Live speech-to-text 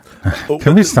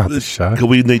Can we start the show?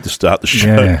 We need to start the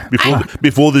show Yeah.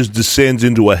 before this descends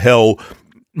into a hell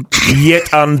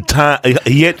yet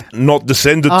not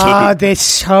descended Oh, to. there's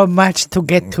so much to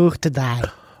get to today.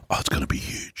 Oh, it's going to be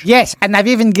huge. Yes, and I've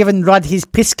even given Rod his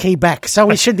piss key back, so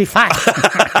we should be fine.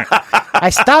 I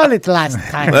stole it last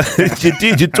time. You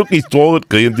did. You took his toilet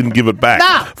key and didn't give it back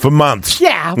No. for months.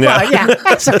 Yeah, well, yeah,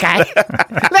 that's okay.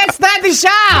 Let's start the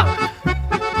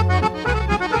show.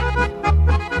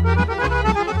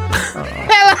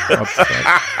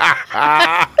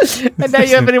 Hello. And now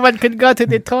everyone can go to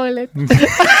the toilet.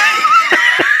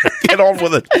 Get on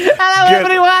with it. Hello,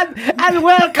 everyone, and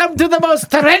welcome to the most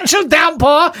torrential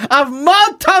downpour of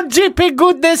MotoGP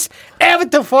goodness ever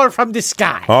to fall from the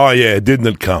sky. Oh, yeah, didn't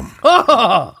it come?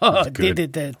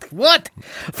 Did it? What?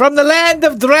 From the land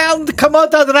of drowned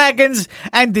Komodo dragons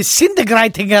and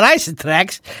disintegrating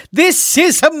racetracks, this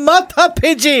is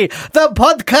MotoPG, the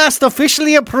podcast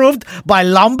officially approved by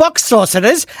Lombok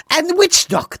sorcerers and witch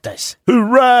doctors.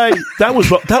 Hooray! That was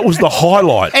the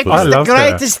highlight. It's for me. the loved her.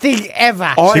 greatest thing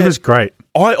ever. She was great.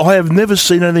 I have never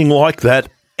seen anything like that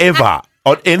ever.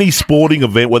 On any sporting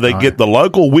event where they get the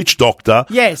local witch doctor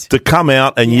Yes. to come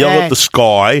out and yell at the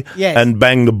sky Yes. and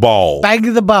bang the bowl.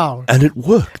 Bang the ball. And it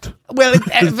worked. Well,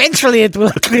 eventually it will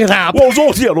clear up. Well, it was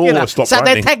all, You know, stopped so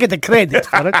raining. they're taking the credit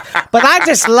for it. But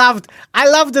I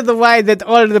loved the way that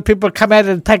all the people come out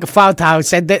and take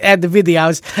photos and the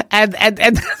videos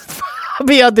and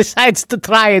Fabio decides to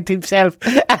try it himself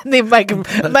and he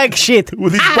make shit.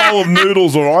 With his bowl of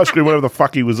noodles or ice cream, whatever the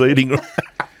fuck he was eating.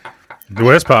 The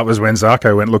worst part was when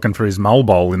Zarko went looking for his mole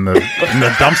bowl in the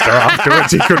dumpster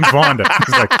afterwards. He couldn't find it. He's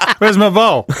like, "Where's my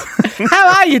bowl?" How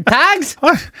are you, Tags?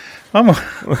 I'm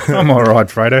all right,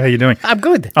 Fredo. How you doing? I'm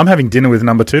good. I'm having dinner with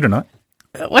number 2 tonight.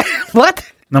 What?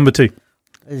 Number 2.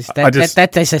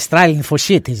 That is Australian for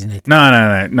shit, isn't it?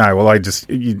 No. Well, I just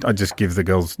give the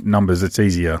girls numbers. It's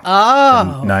easier.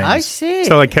 Oh, Names. I see.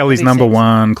 So like Kelly's Makes number sense.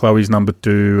 1, Chloe's number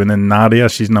 2, and then Nadia,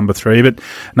 she's number 3. But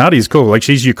Nadia's cool. Like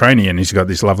she's Ukrainian. She's got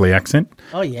this lovely accent.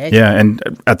 Oh, yeah. Yeah, and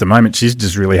at the moment she's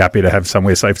just really happy to have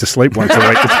somewhere safe to sleep once a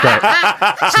week. It's great.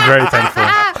 She's very thankful.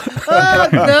 Oh,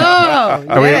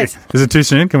 no. Yes. Is it too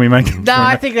soon? Can we make it? No,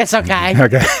 I think that's okay.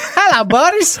 Okay. Hello,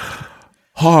 Boris.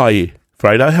 Hi,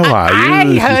 Fredo. How are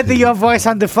you? I heard your voice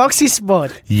on the Foxy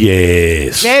Sport.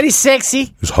 Yes. Very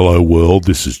sexy. Hello, world.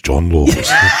 This is John Laws.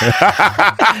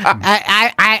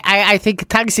 I think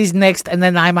Tugs is next, and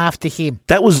then I'm after him.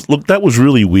 That was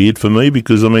really weird for me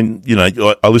because, I mean, you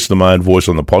know, I listen to my own voice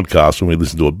on the podcast when we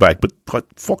listen to it back, but like,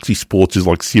 Foxy Sports is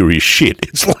like serious shit.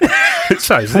 It's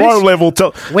like it's low level.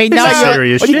 We know It's you're...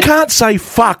 serious You shit. can't say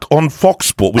fuck on Fox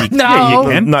Sport. Well, No. Yeah, you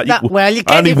can. No, No, well, you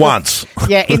can only if you- once.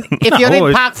 Yeah, if you're No,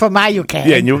 in Park for May, you can.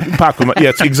 Yeah, and you park them.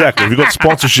 Yeah, exactly. If you've got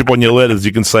sponsorship on your letters,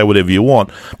 you can say whatever you want.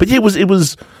 But yeah, it was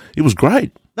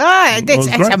great. It's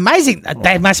great. amazing.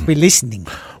 They must be listening.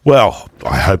 Well,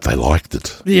 I hope they liked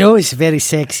it. You're always very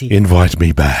sexy. Invite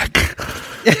me back.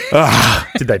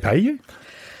 Did they pay you?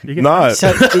 No.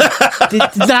 So, they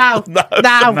don't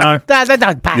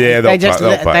pay. Yeah, they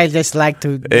they'll pay. They just like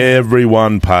to.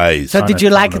 Everyone pays. So, did you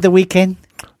like the weekend?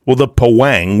 Well, the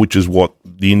Pawang, which is what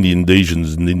the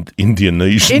Indonesians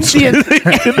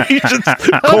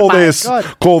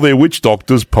call their witch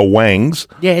doctors, Pawangs.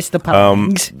 Yes, the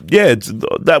Pawangs. Yeah,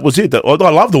 that was it. I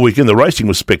love the weekend. The racing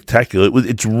was spectacular.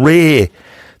 It's rare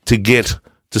to get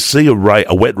to see a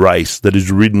wet race that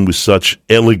is ridden with such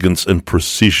elegance and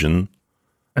precision.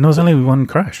 And there was only one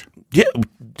crash. Yeah,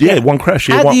 one crash.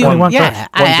 Yeah, How do you? one Yeah,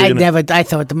 crash. I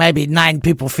thought maybe 9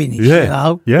 people finished. Yeah. You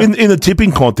know? Yeah. In the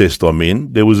tipping contest I'm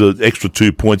in, there was an extra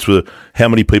 2 points for how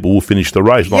many people will finish the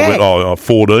race. And I went,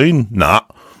 14? Nah.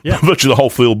 Yeah. Virtually the whole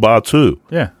field bar 2.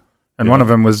 Yeah. And one of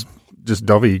them was just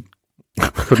Dovey.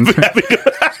 Couldn't.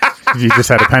 You just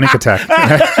had a panic attack.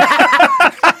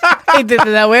 He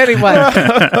didn't know where he was.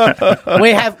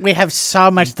 We have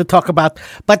so much to talk about,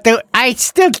 but I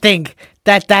still think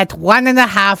that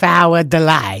 1.5 hour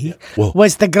delay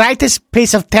was the greatest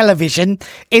piece of television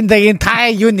in the entire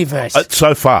universe.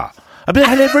 So far. I mean, it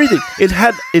had everything.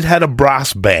 It had a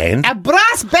brass band. A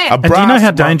brass band. And do you know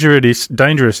how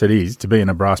dangerous it is to be in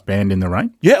a brass band in the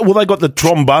rain? Yeah, well, they got the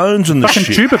trombones and the Fucking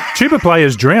shit. tuba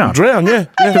players drown. Yeah.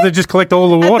 Because they just collect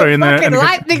all the water and the in there. fucking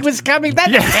lightning was coming.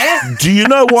 Do you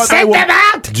know why Send them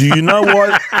out! Do you know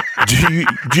why?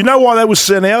 Do you know why they were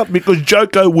sent out? Because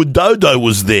Joko Widodo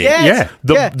was there. Yes.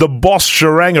 The boss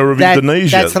Sharanga of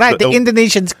Indonesia. That's right. The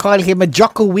Indonesians call him a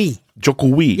Jokowi.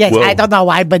 Jokowi. Yes, I don't know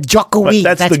why, but Jokowi.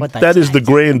 That's what that is the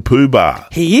grand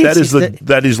poobah. He is.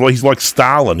 He's like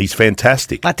Stalin. He's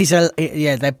fantastic. But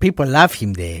the people love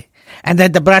him there. And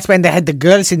then the brass band, they had the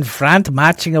girls in front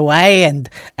marching away and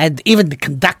even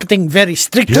conducting very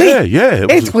strictly. Yeah.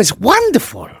 It was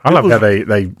wonderful. I love how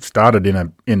they started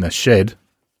in a shed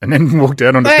and then walked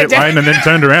out on the pit lane and then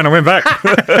turned around and went back.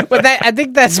 But I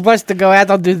think they're supposed to go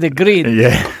out onto the grid.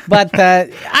 Yeah. But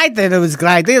I thought it was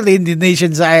great. The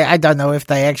Indonesians, I don't know if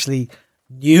they actually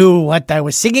knew what they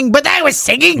were singing, but they were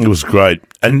singing. It was great.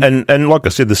 And like I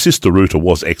said, the Sister Ruta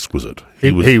was exquisite.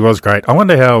 He was great. I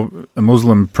wonder how a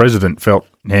Muslim president felt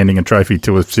handing a trophy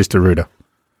to a Sister Ruta.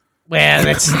 Well,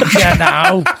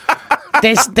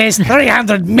 it's, there's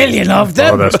 300 million of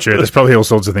them. Oh, that's true. There's probably all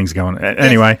sorts of things going on.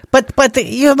 Anyway. But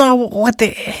you know what?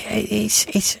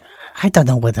 It's I don't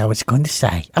know what I was going to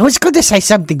say. I was going to say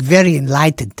something very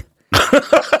enlightened.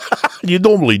 You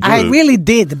normally do. I really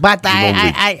did, but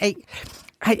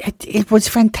it was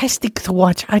fantastic to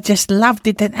watch. I just loved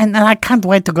it, and I can't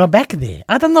wait to go back there.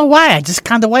 I don't know why. I just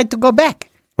can't wait to go back.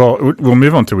 Well, we'll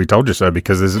move on to We Told You So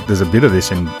because there's a bit of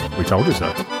this in We Told You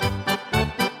So.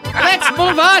 Let's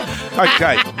move on.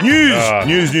 Okay,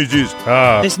 news.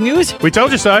 This news? We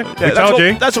told you so. We told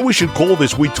you. That's what we should call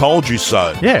this. We told you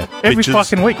so. Yeah, every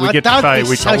fucking week we get to say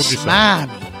We told you so.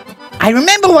 I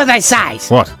remember what I said.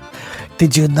 What?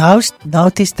 Did you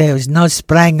notice there was no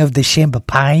spraying of the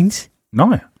champagnes?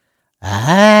 No.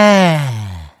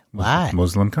 Ah, why?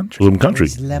 Muslim country. Muslim country.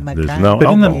 Muslim There's country. no But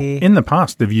alcohol. in the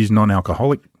past, they've used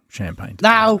non-alcoholic champagne.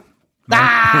 No.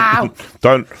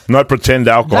 No pretend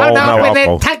alcohol, no when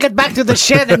alcohol. they take it back to the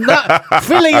shed and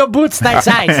fill your boots, they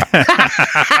say.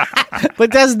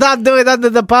 But just not do it under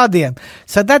the podium.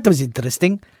 So that was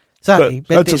interesting. Sorry.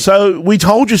 So We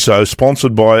Told You So,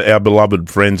 sponsored by our beloved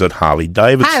friends at Harley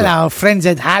Davidson. Hello, friends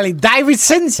at Harley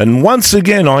Davidson's. And once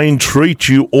again, I entreat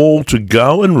you all to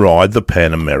go and ride the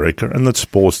Pan America and the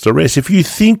Sportster S. If you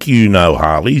think you know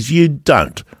Harleys, you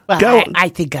don't. Well, I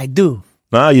think I do.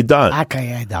 No, you don't.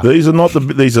 Okay, I don't. These are not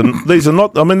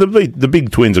I mean, the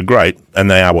big twins are great, and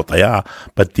they are what they are.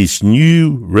 But this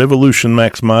new Revolution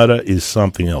Max motor is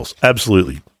something else.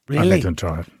 Absolutely. I Really? need to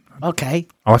try it. Okay.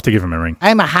 I'll have to give him a ring.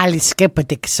 I'm a Harley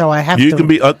skeptic, so I have You to. can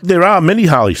be. There are many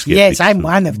Harley skeptics. Yes, I'm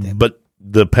one of them. But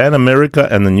the Pan America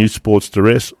and the new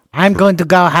Sportster S. I'm going to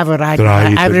go have a ride.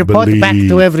 Try I to report back believe.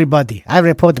 to everybody. I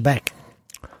report back.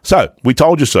 So, we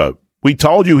told you so. We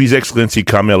told you His Excellency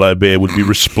Carmelo Bear would be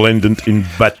resplendent in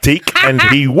batik, and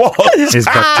he was. His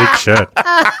batik shirt.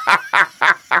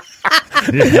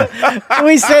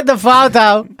 We sent the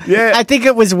photo. Yeah. I think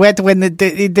it was wet when it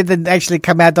didn't actually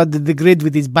come out onto the grid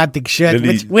with his batik shirt, And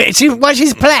which was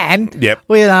his plan. Yep.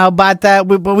 You know, but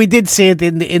we did see it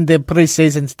in the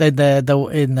pre-season,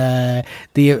 the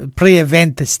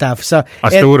pre-event stuff. So I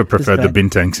still would have preferred the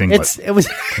Bintang singlet. It was.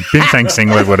 Bintang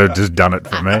singlet would have just done it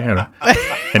for me. You know?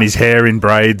 And his hair in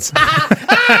braids.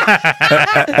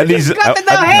 And he's got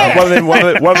no hair.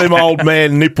 one of them old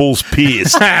man nipples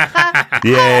pierced.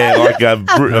 Yeah, like a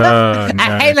A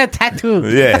henna tattoo.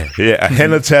 a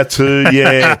henna tattoo.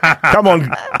 Yeah,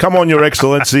 come on, Your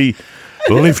Excellency,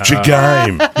 lift your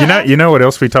game. You know what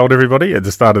else we told everybody at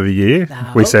the start of the year?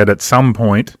 No. We said at some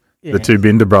point the two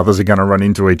Binder brothers are going to run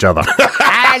into each other.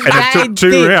 And And it took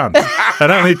two rounds. It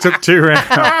only took 2 rounds.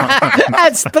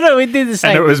 That's true. We did the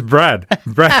same. And it was Brad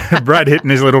hitting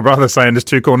his little brother saying there's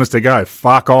 2 corners to go.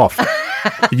 Fuck off.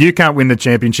 You can't win the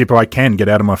championship. I can. Get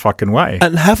out of my fucking way.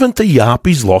 And haven't the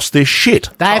Yarpies lost their shit?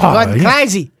 They've gone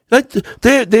crazy.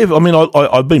 They've. I mean,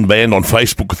 I've been banned on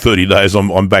Facebook for 30 days.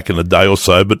 I'm back in a day or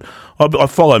so, but I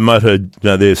follow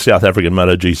their South African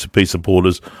MotoGP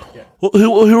supporters,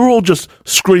 who are all just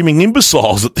screaming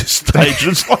imbeciles at this stage.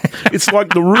 It's like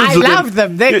the rules. I love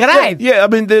them. They're great. Yeah, I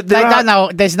mean, they don't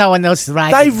know. There's no one else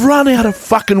right. They've run out of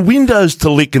fucking windows to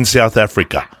lick in South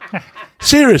Africa.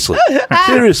 Seriously,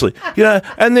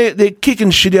 and they're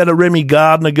kicking shit out of Remy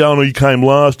Gardner, going, "Oh, he came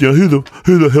last." Who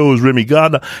the hell is Remy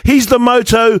Gardner? He's the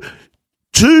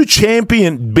Moto2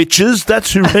 champion, bitches.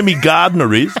 That's who Remy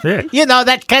Gardner is. Yeah. You know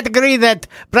that category that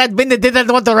Brad Binder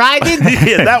didn't want to ride in?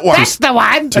 Yeah, that one. That's the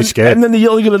one. Too scared. And then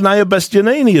you're looking at Neo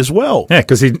Bastianini as well. Yeah,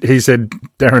 because he said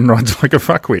Darren rides like a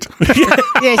fuckwit.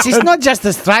 Yes, it's not just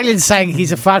Australians saying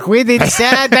he's a fuckwit. It's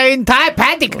the entire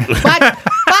paddock. But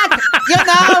you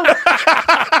know,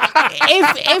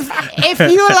 if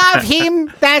you love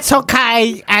him, that's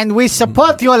okay, and we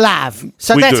support your love.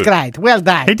 So We that's do. great. Well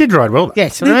done. He did ride well, though.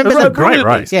 Yes, remember It was the a great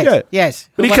race. Yes, Yeah. yes.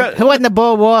 But Who won the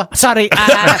Boer War? Sorry.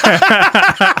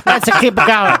 Let's keep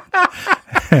going.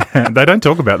 They don't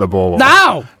talk about the ball.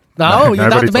 No, you nobody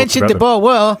don't talks mention about the it. Boer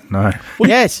War. No.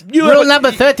 Yes, you rule have-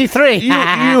 number 33. You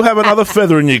have another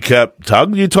feather in your cap,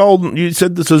 Tug. You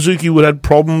said that Suzuki would have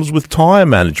problems with tyre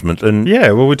management, and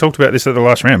Yeah, well, we talked about this at the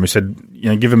last round. We said,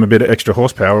 give them a bit of extra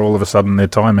horsepower. All of a sudden, their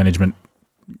tyre management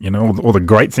all the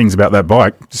great things about that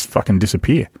bike just fucking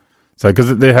disappear. So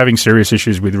because they're having serious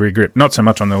issues with rear grip, not so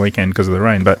much on the weekend because of the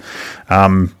rain, but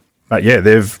yeah,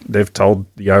 they've told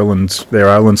their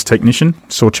Öhlins technician,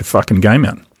 sort your fucking game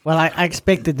out. Well, I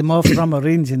expected more from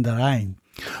Marines in the rain.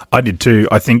 I did too.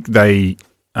 I think they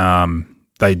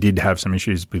did have some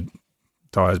issues with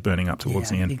tyres burning up towards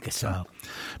the end. I think so.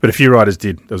 But a few riders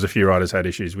did. There was a few riders had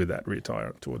issues with that rear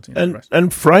tyre towards the end of the race. And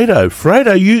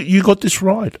Fredo, you got this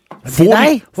right.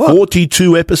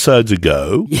 42 episodes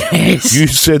ago, yes, you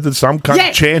said that some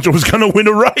cunt chanter was going to win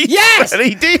a race. Yes, and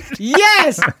he did.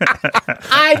 Yes,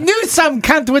 I knew some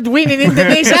cunt would win in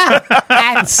Indonesia,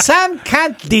 and some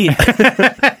cunt did.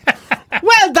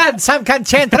 Well done, some cunt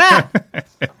chanter.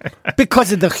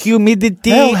 Because of the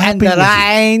humidity and the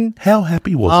rain. How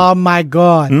happy was he? Oh my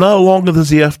God! No longer does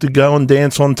he have to go and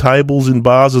dance on tables in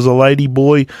bars as a lady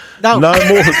boy. No more. He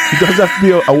doesn't have to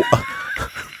be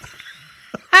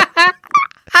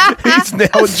He's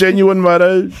now a genuine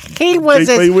moto. He was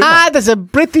as hard as a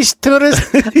British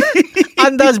tourist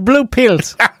on those blue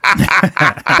pills.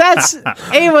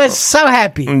 He was so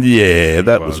happy. Yeah,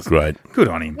 that was great. Good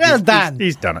on him. Well done.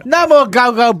 He's done it. No more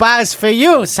go-go bars for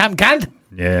you, some cunt.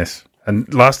 Yes.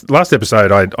 And last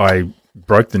episode, I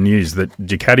broke the news that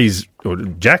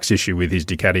Jack's issue with his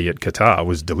Ducati at Qatar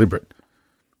was deliberate.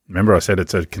 Remember, I said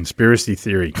it's a conspiracy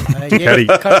theory.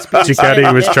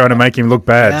 Ducati was trying to make him look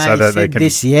bad so that they can.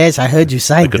 Yes, I heard you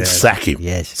say that. They could sack him.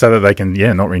 Yes, so that they can,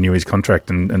 not renew his contract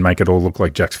and make it all look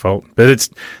like Jack's fault. But it's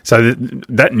so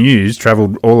that news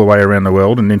travelled all the way around the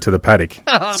world and into the paddock.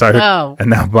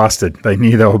 And they're busted. They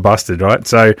knew they were busted, right?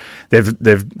 So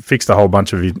they've fixed a whole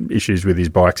bunch of issues with his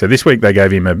bike. So this week they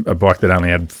gave him a bike that only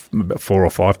had 4 or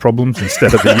 5 problems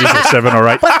instead of the usual 7 or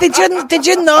 8. But did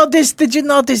you notice? Did you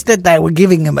notice that they were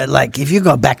giving him like if you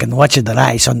go back and watch the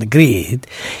race on the grid,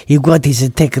 you got his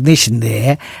technician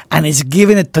there, and he's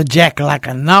giving it to Jack like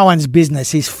a no one's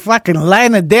business. He's fucking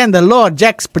laying it down the law.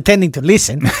 Jack's pretending to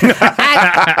listen.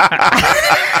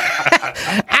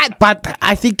 But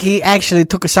I think he actually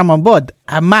took some on board.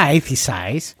 Mate, he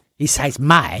says,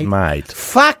 mate.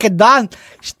 Fuck it, don't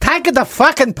take the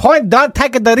fucking point. Don't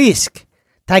take the risk.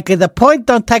 Take the point,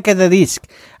 don't take the risk.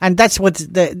 And that's what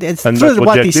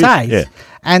what he says. Yeah.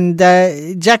 And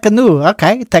Jack knew,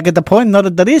 okay, take the point,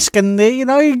 not the risk, and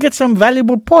you get some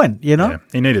valuable point. Yeah,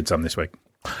 he needed some this week.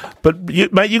 But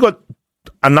mate, you got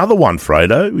another one,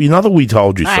 Fredo. Another we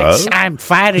told you so. I'm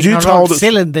firing on all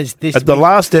cylinders this at the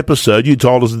last episode. You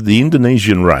told us that the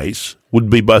Indonesian race would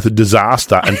be both a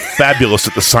disaster and fabulous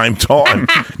at the same time.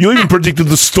 You even predicted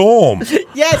the storm.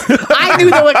 Yes, I knew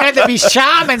there were going to be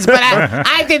shamans, but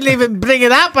I didn't even bring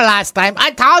it up last time.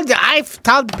 I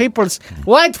told people,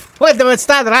 wait when they would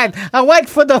start raining, I wait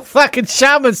for the fucking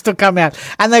shamans to come out.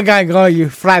 And they're going, oh, you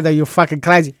Friday, you fucking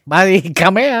crazy. But he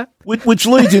come out. Which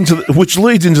leads into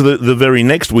the very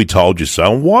next we told you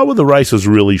so. And why were the races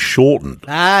really shortened?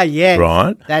 Yeah.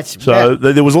 Right?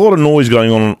 There was a lot of noise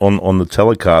going on the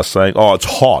telecast saying, oh, it's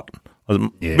hot.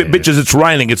 Bitches, it's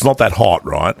raining. It's not that hot,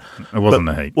 right? It wasn't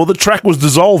the heat. Well, the track was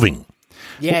dissolving.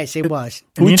 Yes, it was.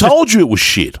 We told you it was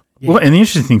shit. Yeah. Well, and the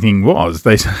interesting thing was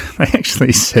they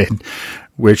actually said,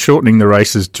 we're shortening the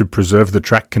races to preserve the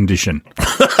track condition.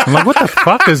 I'm like, what the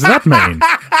fuck does that mean?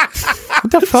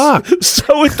 What the fuck?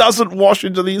 So it doesn't wash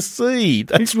into the sea.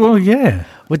 Well, yeah.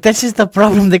 But this is the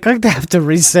problem. They're going to have to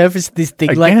resurface this thing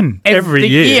again, like every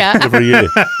year. Every year.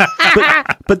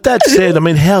 But that said, I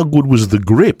mean, how good was the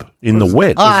grip in the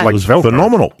wet? It was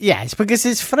phenomenal. Yeah, it's because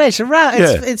it's fresh.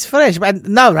 It's fresh. And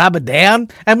no rubber down.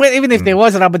 And even if there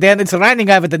was rubber down, it's raining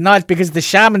over the night because the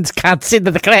shamans can't sit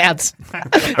in the clouds.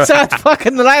 So it's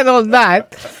fucking rain all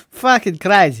night. Fucking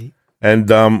crazy. And,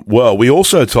 we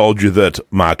also told you that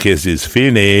Marquez is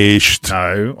finished.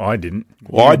 No, I didn't.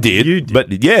 Well, I did. You did.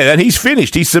 But, yeah, and he's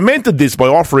finished. He cemented this by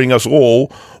offering us all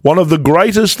one of the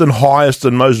greatest and highest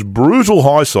and most brutal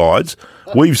high sides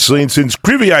we've seen since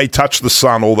Crivier touched the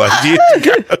sun all those years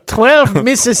ago. 12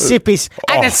 Mississippis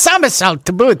and a somersault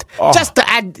to boot. Just to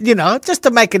add, just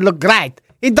to make it look great.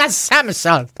 He does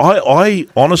somersault. I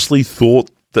honestly thought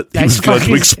that he was going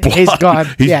to explode. He's gone.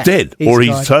 He's dead.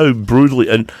 He's so brutally...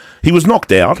 And he was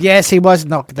knocked out. Yes, he was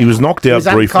knocked out. He was knocked out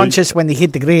briefly. He was unconscious when he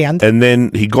hit the ground. And then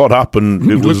he got up and...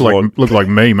 It looked like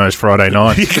me most Friday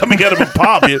nights. You're coming out of a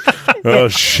pub. Oh,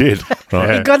 shit.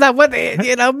 Right. He got up.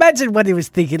 Imagine what he was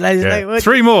thinking. Like,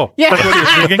 3 more. Yeah. That's what he was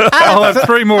thinking. I'll have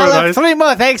 3 more of those. 3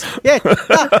 more, thanks.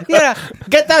 Yeah.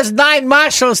 Get those 9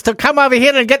 marshals to come over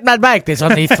here and get my bike. There's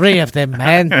only 3 of them,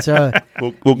 man. So,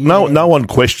 Look, no one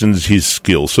questions his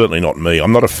skill. skill. Certainly not me.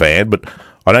 I'm not a fan, but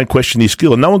I don't question his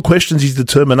skill. And no one questions his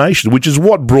determination, which is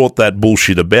what brought that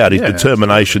bullshit about, his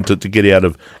determination to get out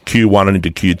of Q1 and into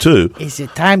Q2. Is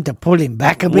it time to pull him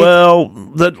back a bit? Well,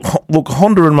 look,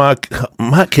 Honda and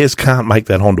Marquez can't make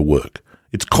that Honda work.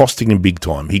 It's costing him big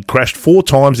time. He crashed 4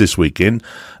 times this weekend,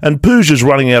 and Peugeot's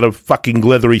running out of fucking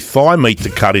leathery thigh meat to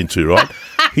cut into, right?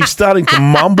 He's starting to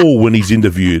mumble when he's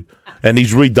interviewed, and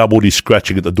he's redoubled his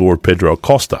scratching at the door of Pedro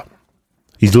Acosta.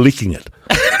 He's licking it.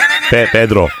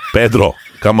 Pedro,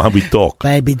 come on, we talk.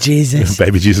 Baby Jesus.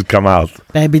 Baby Jesus, come out.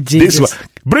 Baby Jesus. This one.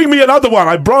 Bring me another one.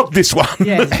 I broke this one.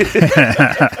 Yeah.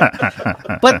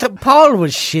 But Paul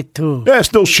was shit too. Yeah,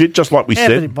 still shit, just like we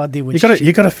Everybody was You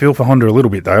shit. got to feel for Honda a little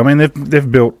bit, though. I mean, they're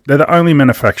the only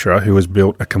manufacturer who has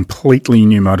built a completely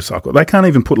new motorcycle. They can't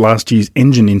even put last year's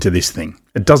engine into this thing.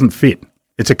 It doesn't fit.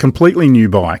 It's a completely new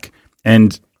bike,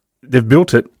 and they've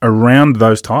built it around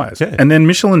those tyres. Yeah. And then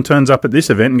Michelin turns up at this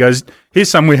event and goes, here's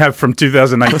some we have from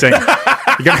 2018.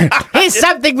 Here's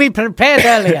something we prepared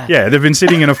earlier. Yeah, they've been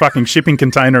sitting in a fucking shipping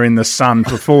container in the sun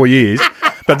for 4 years,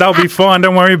 but they'll be fine.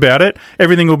 Don't worry about it.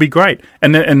 Everything will be great.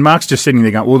 And Mark's just sitting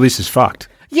there going, well, this is fucked.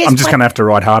 Yes, I'm just going to have to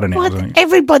ride harder now. But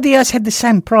everybody else had the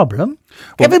same problem.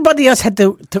 Everybody else had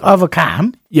to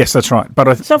overcome. Yes, that's right.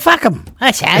 But So fuck them.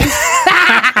 I say.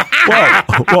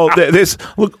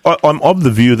 Look, I'm of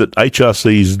the view that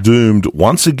HRC is doomed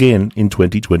once again in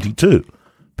 2022.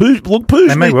 Peugeot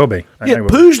They may well be.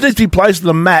 Peugeot needs to be placed on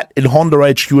the mat in Honda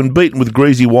HQ and beaten with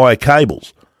greasy wire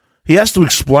cables. He has to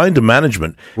explain to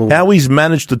management how he's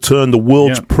managed to turn the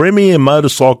world's premier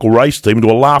motorcycle race team into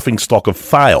a laughingstock of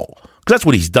fail. Because that's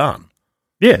what he's done.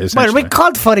 Yeah, Well, essentially. we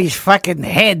called for his fucking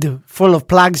head full of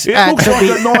plugs. It looks like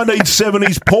a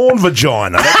 1970s porn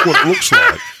vagina. That's what it looks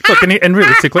like. Look, and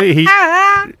realistically,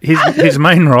 his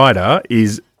main rider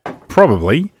is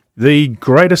probably the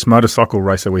greatest motorcycle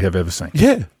racer we have ever seen.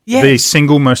 Yeah. The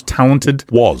single most talented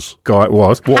guy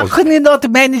was. How couldn't he not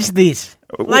manage this?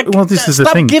 Well, this is the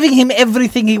stop thing. giving him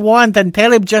everything he wants and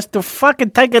tell him just to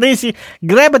fucking take it easy,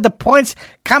 grab at the points,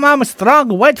 come on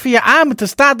strong, wait for your arm to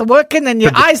start working and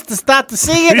your eyes to start to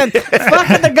see it and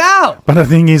fucking go. But the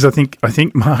thing is, I think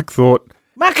Mark thought.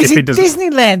 Mark is in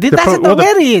Disneyland. He The doesn't know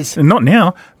where he is. Not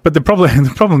now. But the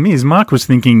problem is, Mark was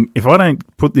thinking, if I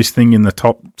don't put this thing in the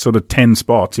top sort of 10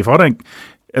 spots, if I don't,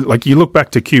 like you look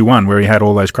back to Q1 where he had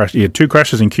all those crashes. He had 2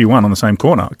 crashes in Q1 on the same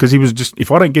corner because he was just,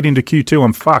 if I don't get into Q2,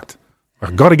 I'm fucked.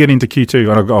 I've got to get into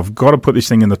Q2 and I've got to put this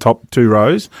thing in the top 2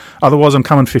 rows. Otherwise, I'm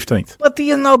coming 15th. But,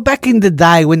 back in the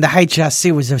day when the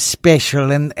HRC was a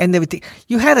special and everything,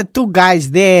 you had 2 guys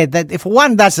there that if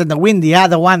one doesn't win, the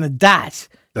other one does.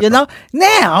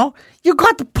 Now, you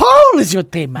got Paul as your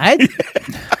teammate.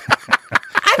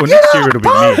 Well, next year it'll be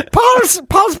me.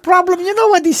 Paul's problem, you know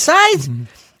what he says?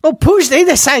 Well, Push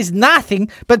either says nothing,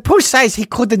 but Push says he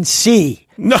couldn't see.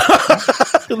 No.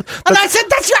 And I said,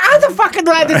 that's your other fucking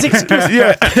rider's excuse.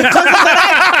 Yeah. Because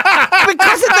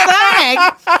of the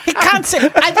lag, he can't see.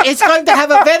 And it's going to have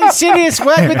a very serious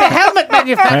word with the helmet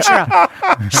manufacturer.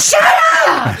 Shut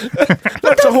up!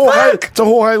 It's a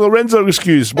Jorge Lorenzo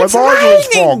excuse. My It's visor is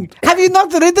raining. fogged. Have you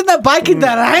not ridden a bike in the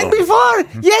rain before?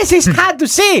 Yes, it's hard to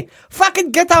see.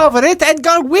 Fucking get over it and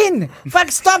go win.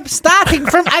 Fuck, stop starting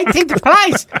from 18th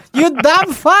place. You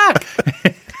dumb fuck.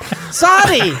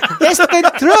 Sorry. That's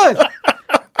the truth.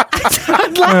 I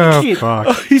don't like it.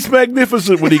 Fuck. He's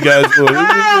magnificent when he goes.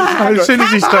 As soon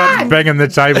as he starts banging the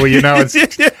table, you know what's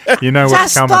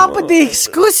Just coming. stop with the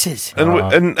excuses.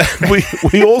 And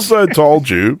we also told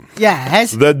you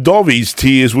Yes. that Dovi's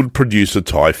tears would produce a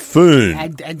typhoon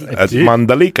And at it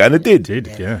Mandalika, and it did.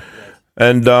 Yeah.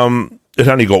 And it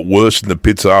only got worse in the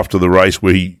pits after the race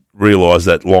where he realised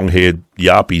that long-haired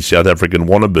yappy South African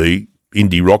wannabe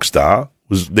indie rock star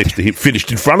was next to him, finished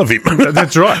in front of him.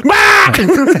 That's right.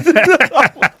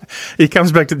 He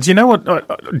comes back to. Do you know what?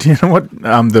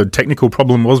 The technical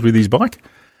problem was with his bike?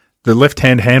 The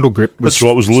left-hand handle grip was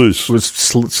loose. Was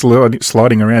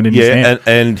sliding around in his hand.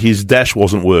 and his dash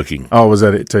wasn't working. Oh, was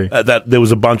that it too? That there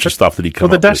was a bunch of stuff that he. Well,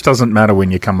 the dash doesn't matter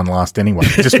when you're coming last anyway.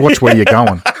 Just watch where you're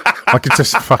going. Like, it's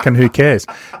just fucking who cares?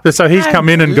 But so he's come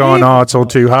in and gone, oh, it's all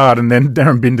too hard. And then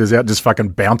Darren Binder's out just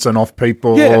fucking bouncing off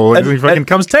people. And he fucking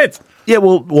comes 10th. Yeah,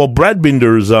 well, Brad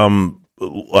Binder's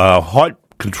height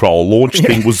control launch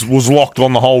thing was locked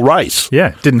on the whole race.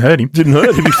 Yeah, didn't hurt him. Didn't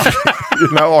hurt him.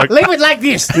 Leave it like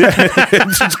this. For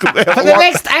the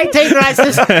next 18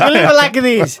 races, we'll leave it like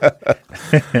this.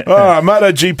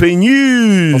 MotoGP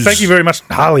news. Well, thank you very much,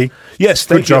 Harley. Yes,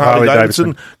 thank you, Harley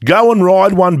Davidson. Go and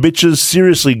ride one, bitches.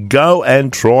 Seriously, go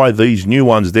and try these new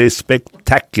ones. They're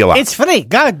spectacular. It's free.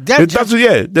 Go. It doesn't,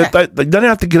 yeah. They don't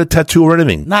have to get a tattoo or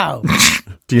anything. No.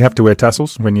 Do you have to wear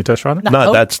tassels when you test ride it?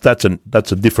 No,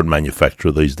 that's a different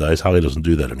manufacturer these days. Harley doesn't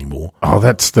do that anymore. Oh,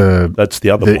 that's the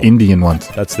other the one. Indian ones.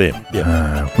 That's them.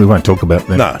 Yeah. We won't talk about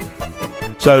them. No.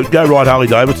 So go ride Harley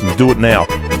Davidson. Do it now.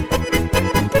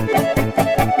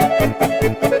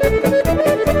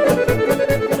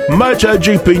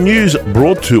 MotoGP news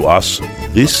brought to us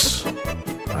this.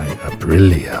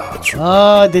 Aprilia.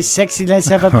 Oh, the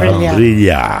sexiness of Aprilia.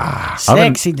 Yeah.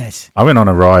 Sexiness. I went on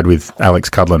a ride with Alex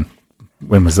Cudlin.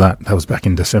 When was that? That was back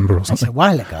in December or That's something. a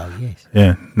while ago, yes.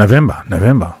 Yeah, November.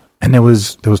 And there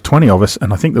was 20 of us,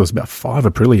 and I think there was about 5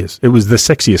 Aprilias. It was the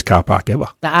sexiest car park ever.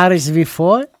 The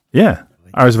RSV4? Yeah.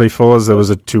 RSV4s, there was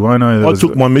a Tuono. I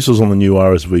took my missus on the new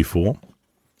RSV4.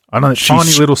 I know,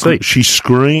 tiny little seat. She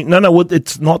screamed. No,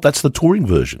 it's not. That's the touring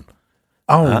version.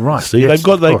 Oh, right. See, Yes,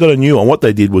 they've got a new one. What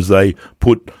they did was they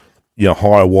put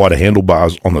higher, wider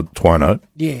handlebars on the Tuono,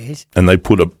 Yes. and they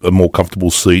put a more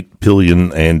comfortable seat,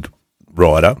 pillion and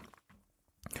rider,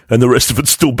 and the rest of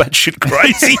it's still batshit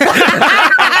crazy.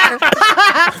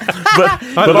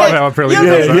 I love how Aprilia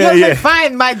does that. You'll be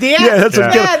fine, my dear. Yeah, that's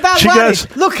what don't she worry.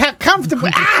 goes. Look how comfortable.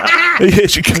 Yeah,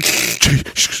 she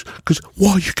goes,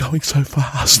 why are you going so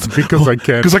fast? Because I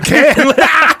can. Because I can.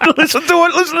 Listen to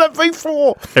it. Listen to that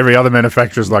V4. Every other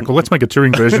manufacturer's like, well, let's make a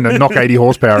touring version and knock 80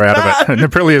 horsepower out of it. And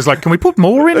Aprilia's like, can we put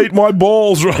more in? Eat my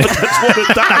balls, right? That's what it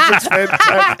does. It's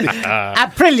fantastic.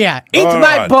 Aprilia, eat All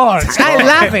my right. balls. I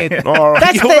love it. All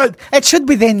right. It should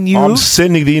be the new. I'm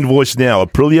sending the invoice now.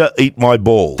 Aprilia, eat my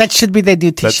balls. That should be the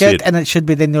new That's T-shirt, it. and it should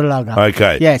be the new logo.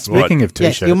 Okay. Yes. Right. Speaking of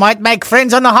Yes, T-shirts. you might make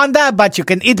friends on a Honda, but you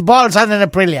can eat balls on an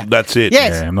Aprilia. That's it.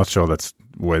 Yes. Yeah, I'm not sure that's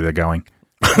where they're going.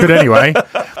 But anyway,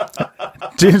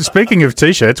 speaking of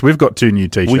T-shirts, we've got 2 new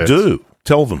T-shirts. We do.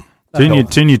 Tell them. Two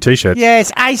new T-shirts.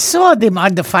 Yes, I saw them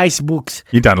on the Facebooks.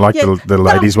 You don't like Yeah, the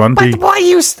ladies one, do But you? why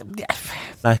you...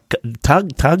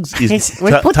 Tugs is.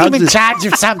 We put him in Tugs is- charge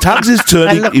of something. Tugs is And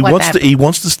turning. look He what wants to. happened. He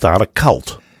wants to start a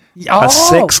cult, Oh. a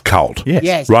sex cult. Yes.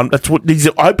 Yes. Run. That's what he's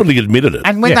openly admitted it.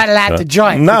 And we're Yeah. not allowed to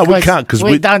join. No, we can't because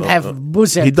we don't have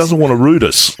bosoms. He doesn't want to root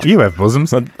us. You have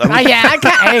bosoms. Oh, yeah,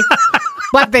 okay.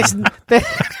 But there's...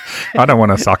 I don't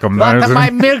want to suck them. But those. my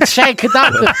milkshake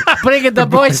up bringing the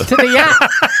boys to the yard.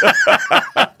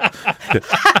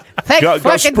 Thank Go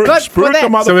fucking sprint God for the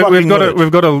that. motherfucking So merch.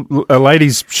 we've got a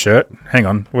ladies' shirt. Hang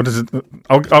on, what is it?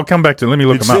 I'll come back to. Let me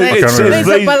look It them up. says- I it can't says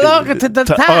remember. These belong to the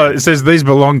Oh, town. it says these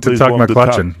belong to These Tug belong to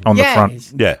McClutchin on the Yes. front.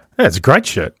 Yeah. Yeah, it's a great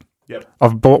shirt. Yep.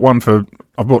 I've bought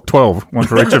 12, one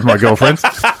for each of my girlfriends.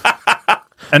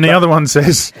 And the other one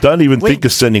says, Don't even think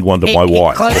of sending one to my He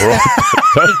wife. calls all them-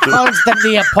 right? He calls them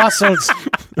the apostles.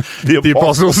 the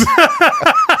apostles.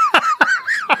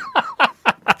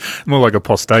 More like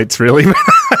apostates, really.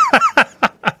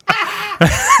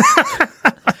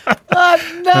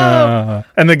 Oh, no.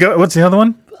 And what's the other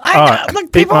one?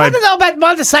 Look, people want to know about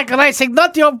motorcycle racing,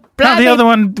 not your No, bloody... the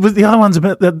other one's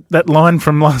about that line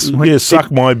from last week. Yeah,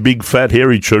 suck my big fat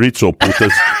hairy chorizo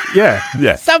putas. Yeah,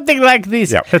 Yeah. Something like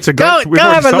this. Yeah. that's a Go, great. We've go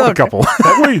already have a sold a look. couple.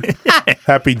 Have we?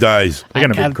 Happy days. They're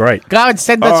going to be great. Go and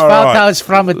send us All right. photos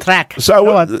from a track. So,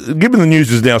 Go on. given the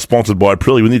news is now sponsored by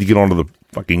Aprilia, we need to get on to the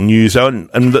fucking news. And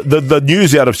the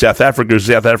news out of South Africa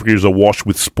is awash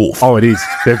with sport. Oh, it is.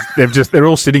 They're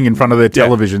all sitting in front of their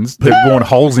televisions. They've worn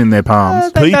holes in their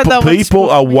palms. They don't know what People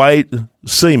sport are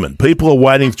seamen. People are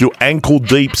waiting to do ankle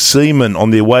deep semen on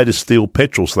their way to steal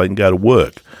petrol so they can go to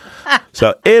work.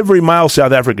 So every male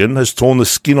South African has torn the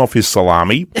skin off his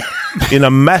salami in a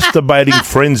masturbating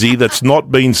frenzy that's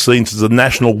not been seen since the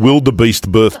national wildebeest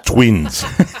birthed twins.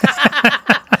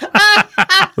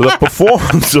 The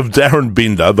performance of Darren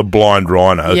Binder, the blind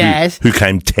rhino, Yes. who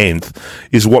came 10th,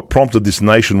 is what prompted this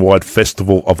nationwide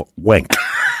festival of wank.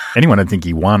 Anyone would think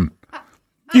he won.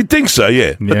 You'd think so,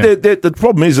 yeah. Yeah. But the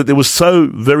problem is that there was so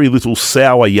very little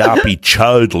sour yappy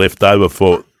chode left over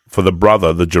for the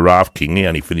brother, the Giraffe King. He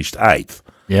only finished 8th.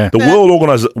 Yeah. The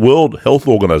World Health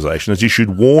Organization has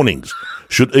issued warnings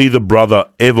should either brother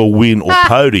ever win or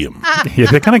podium. Yeah,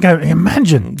 they're going to go,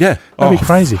 imagine. Yeah. That'd be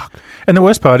crazy. And the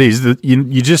worst part is that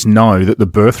you just know that the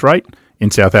birth rate in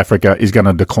South Africa is going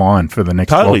to decline for the next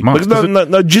Totally. 12 months. There's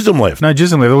no jism left. No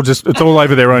jism, they're all it's all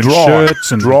over their own Dry.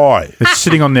 shirts and Dry. They're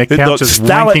sitting on their They've got couches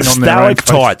wanking on their own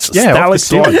stalactites. faces. Yeah, off the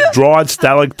ceiling. Dried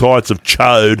stalactites of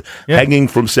chode Yeah. hanging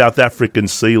from South African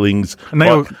ceilings. And they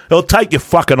all- It'll take your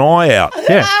fucking eye out.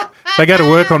 Yeah. They go to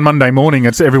work on Monday morning.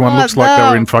 Everyone looks like they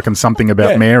were in fucking Something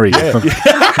About Mary. With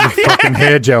fucking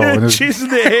hair gel. And it's- She's in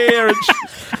their hair. And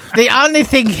The only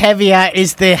thing heavier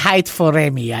is the hate for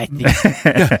Remy, I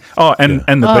think.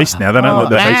 and the beast now. They don't let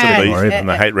the man. beast anymore either. and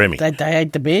they hate Remy. They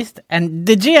hate the beast. And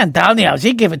the Giantonios,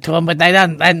 he give it to them, but they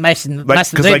mustn't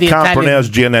Because do they the can't Italian. pronounce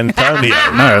Gian Antonio.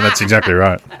 No, that's exactly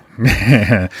right.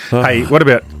 Hey, what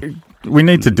about... We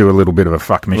need to do a little bit of a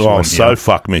fuck Michelin. Oh, so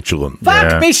fuck Michelin.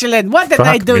 Fuck Michelin. What did Fuck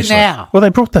they do Michelin. now? Well, they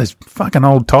brought those fucking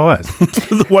old tyres.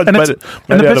 The one And made it's- it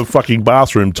and the out best- of fucking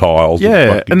bathroom tiles.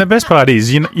 Yeah, and the best part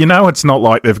is, you know, it's not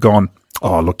like they've gone,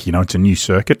 oh, look, you know, it's a new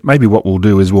circuit. Maybe what we'll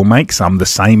do is we'll make some the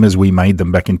same as we made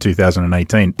them back in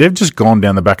 2018. They've just gone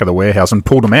down the back of the warehouse and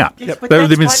pulled them out. But They've that's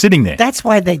been why- sitting there. That's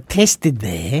why they tested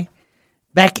there.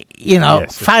 Back, you know,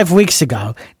 Yes. 5 weeks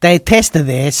ago, they tested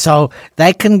there so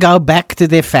they can go back to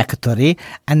their factory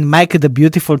and make the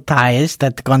beautiful tires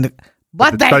that going to...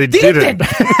 But they They didn't. didn't.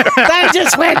 They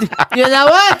just went, you know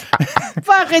what?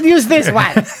 Fucking use this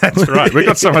one. That's right. We've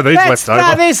got some of these Let's left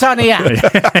throw over. this on here.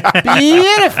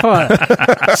 Beautiful.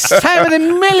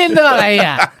 $70 million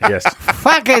here. Yes.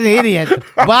 Fucking idiot.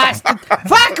 Bastard.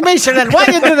 Fuck Michelin. Why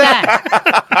you do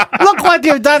that? Look what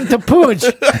you've done to Pooch.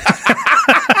 Look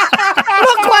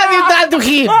what you've done to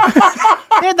him.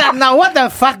 He doesn't know what the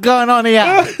fuck going on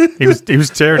here. He was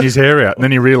tearing his hair out, and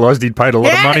then he realised he'd paid a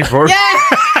lot of money for it. Yeah.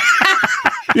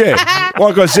 Yeah,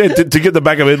 like I said, to get the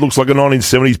back of it looks like a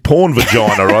 1970s porn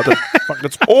vagina, right?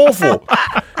 It's awful.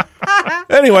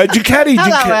 Anyway,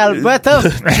 Hello, Alberto.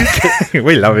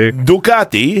 We love you.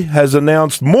 Ducati has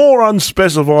announced more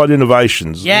unspecified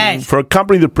innovations. Yes. For a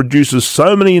company that produces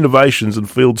so many innovations and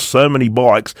fields so many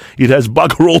bikes, it has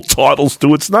bugger all titles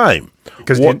to its name.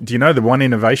 Because do you know the one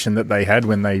innovation that they had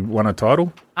when they won a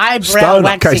title? Eyebrow Stoner.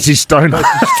 waxing. Casey Stoner.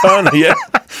 Stoner, yeah.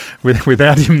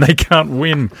 Without him, they can't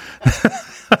win.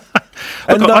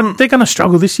 And, Look, they're going to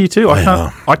struggle this year too.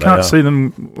 I can't see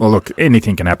them. Well, look,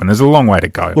 anything can happen. There's a long way to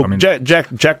go. Look, I mean,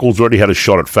 Jackall's already had a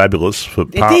shot at Fabulous for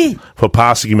he? for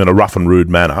passing him in a rough and rude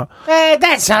manner.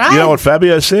 That's all right. You know what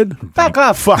Fabio said? Fuck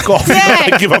off. Fuck off. Yeah. You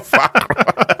don't give a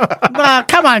fuck. No,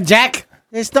 come on, Jack.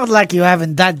 It's not like you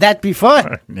haven't done that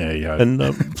before. yeah. And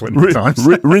Plenty of times.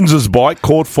 Rinz's bike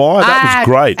caught fire. That was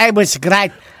great. It was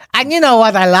great. And you know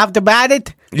what I loved about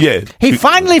it? Yeah. He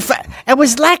finally, it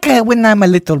was like when I'm a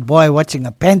little boy watching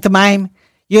a pantomime,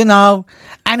 you know,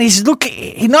 and he's looking,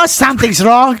 he knows something's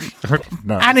wrong,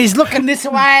 No. and he's looking this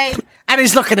way, and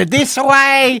he's looking at this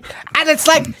way, and it's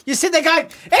like, you sit there going,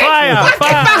 it's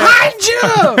fucking behind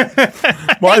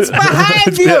you! It's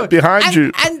behind you! Behind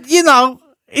you. And, you know,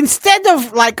 instead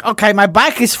of like, okay, my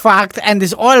bike is fucked, and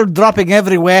there's oil dropping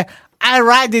everywhere, I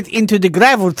ride it into the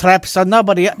gravel trap so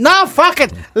nobody... No, fuck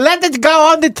it. Let it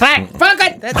go on the track. Fuck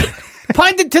it.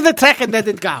 Point it to the track and let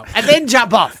it go. And then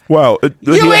jump off. Well,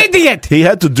 You idiot. He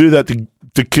had to do that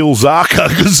to kill Zarko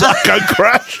because Zarko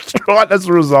crashed right as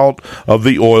a result of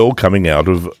the oil coming out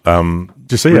of...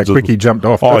 Did you see how quick he jumped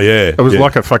off? Oh, yeah. It was yeah.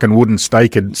 like a fucking wooden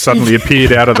stake had suddenly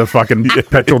appeared out of the fucking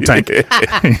petrol tank.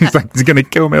 He's like, he's going to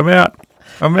kill me.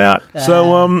 I'm out.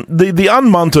 So the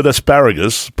unmunted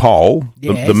asparagus pole,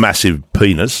 Yes. the massive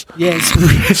penis, Yes.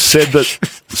 said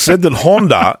that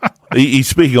Honda. He's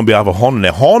speaking on behalf of Honda.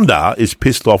 Now Honda is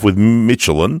pissed off with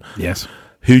Michelin, Yes.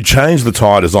 who changed the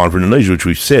tyre design for Indonesia, which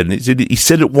we've said. And he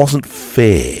said it wasn't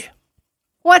fair.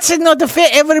 What's it not fair?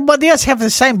 Everybody else have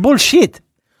the same bullshit.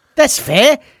 That's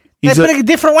fair. They Is it- bring a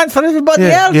different one for everybody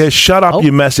else. Yeah, shut up,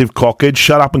 you massive cockhead.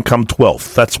 Shut up and come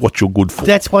 12th. That's what you're good for.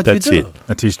 That's what you do. It.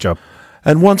 That's his job.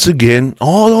 And once again,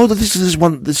 this is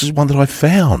one that I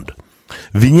found.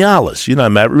 Vinales, you know,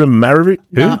 remember Maverick?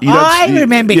 I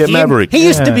remember him. Maverick. He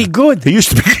used to be good. He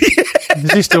used to be,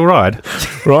 Does he still ride?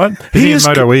 right? Is he in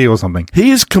Moto E or something?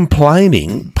 He is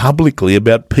complaining publicly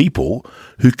about people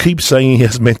who keep saying he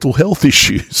has mental health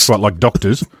issues. It's like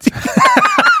doctors.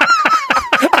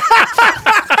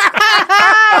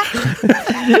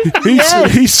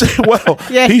 He said, well,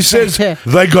 Yeah. he says Yeah.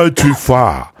 they go too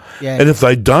far. Yeah. And if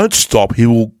they don't stop, he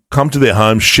will come to their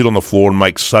home, shit on the floor, and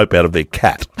make soap out of their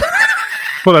cat.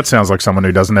 Well, that sounds like someone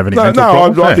who doesn't have any No, mental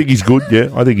problems. I think he's good. Yeah,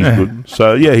 I think he's good.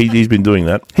 So yeah, he's been doing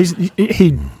that.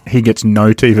 He gets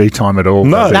no TV time at all.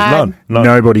 No, does he? none. No.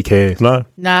 Nobody cares. No.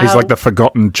 No. He's like the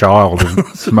forgotten child of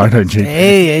MotoGP.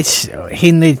 Hey,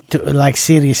 he needs to, like,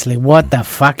 seriously, what the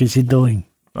fuck is he doing?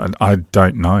 I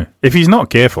don't know. If he's not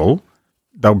careful,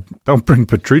 they'll bring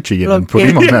Petrucci in and put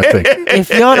him on that thing. If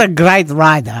you're a great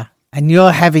rider and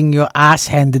you're having your ass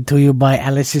handed to you by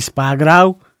Alice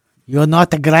Espargaro, you're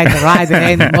not a great rider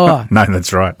anymore. No,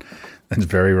 that's right. That's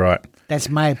very right. That's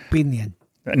my opinion.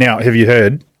 Now, have you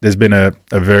heard there's been a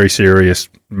very serious,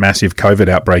 massive COVID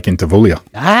outbreak in Tavulia?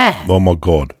 Ah, Oh my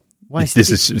God. why is This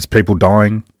this? is people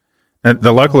dying. And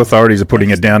the local authorities are putting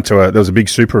it down to there was a big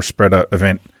super spreader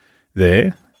event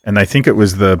there, and they think it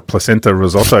was the placenta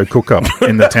risotto cook-up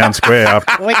in the town square.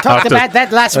 We talked about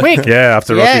that last week. Yeah,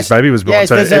 after Rocky's baby was born. Yes,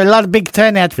 there's a lot of big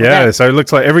turnout for that. Yeah, so it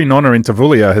looks like every nonna in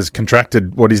Tavulia has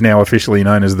contracted what is now officially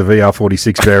known as the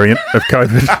VR46 variant of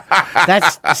COVID.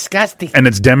 That's disgusting. And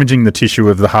it's damaging the tissue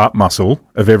of the heart muscle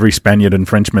of every Spaniard and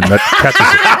Frenchman that catches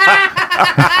it.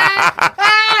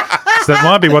 So that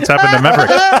might be what's happened to Maverick.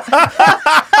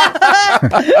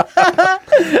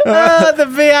 The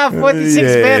VR46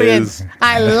 variant.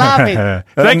 I love it.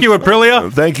 Thank you,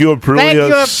 Aprilia. Thank you,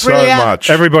 Aprilia, so much.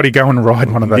 Everybody go and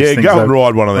ride one of those things. Yeah, go and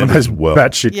ride one of them those as well.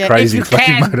 batshit crazy if you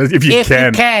fucking can. motors. If you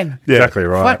can. Yeah. Exactly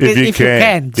right. Fuck it, if you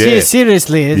can. Yeah.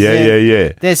 Seriously.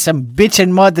 Yeah. There's some bitchin'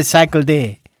 motorcycle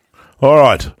there. All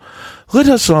right. Let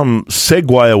us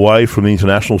segue away from the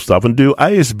international stuff and do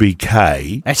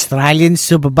ASBK. Australian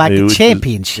Superbike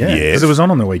Championship. Yeah, because it was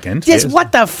on the weekend. Yes,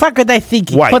 what the fuck are they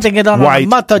thinking? Putting it on a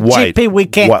MotoGP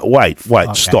weekend? Wait.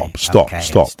 Okay,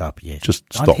 stop. Yes. Just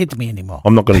Don't stop. hit me anymore.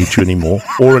 I'm not going to hit you anymore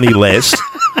or any less.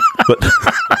 But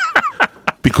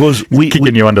because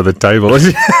kicking you under the table.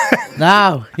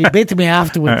 No, he beat me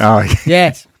afterwards. Oh.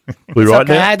 Yes. We right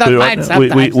okay, now. I don't mind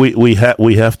sometimes.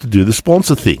 We have to do the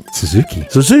sponsor thing. Suzuki.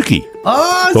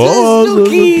 Oh,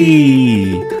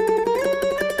 Suzuki.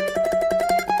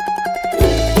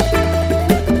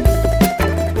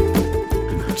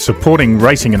 Supporting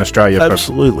racing in Australia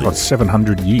Absolutely. for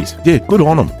 700 years. Yeah, good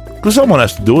on them. Because someone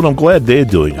has to do it. I'm glad they're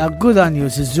doing it. Good on you,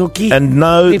 Suzuki. And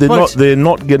no, they're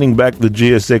not getting back the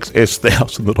GSX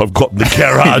S1000 that I've got in the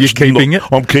garage. You're keeping it?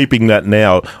 I'm keeping that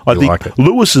now. I think like it.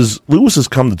 Lewis has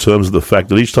come to terms with the fact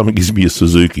that each time he gives me a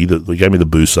Suzuki, that he gave me the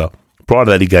Busa. Prior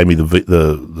to that, he gave me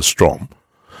the Strom.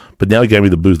 But now he gave me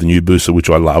the new Busa,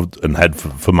 which I loved and had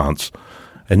for months.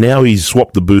 And now he's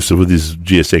swapped the Busa with his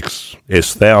GSX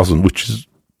S1000, which is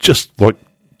just like,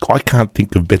 I can't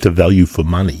think of better value for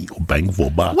money or bang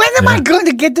for buck. When am I going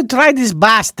to get to try this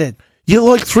bastard? You're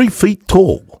like 3 feet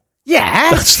tall. Yeah.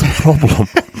 That's the problem.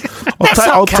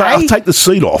 I'll take the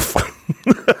seat off.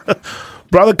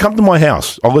 Brother, come to my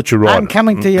house. I'll let you ride I'm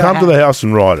coming to your Come house. to the house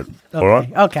and ride it. All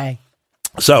right? Okay.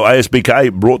 So,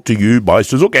 ASBK brought to you by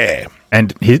Suzuki.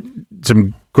 And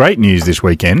some great news this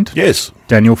weekend. Yes.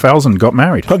 Daniel Falzon got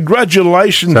married.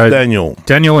 Congratulations, Daniel.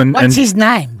 Daniel and What's his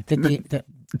name?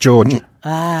 George.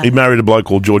 He married a bloke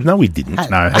called George. No, he didn't.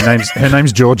 No, her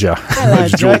name's Georgia. Hello,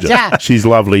 Georgia. She's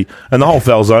lovely. And the whole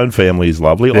Falzone family is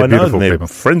lovely. They're I know beautiful them. They're people.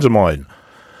 friends of mine.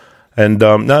 And,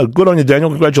 no, good on you,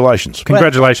 Daniel. Congratulations.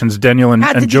 Congratulations, Daniel and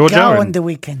How did Georgia. you go on the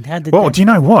weekend? Do you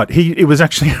know what? It was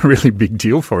actually a really big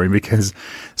deal for him because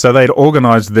they'd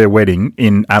organised their wedding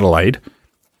in Adelaide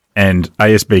and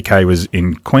ASBK was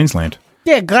in Queensland.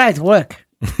 Yeah, great work.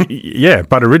 Yeah,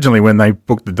 but originally when they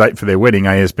booked the date for their wedding,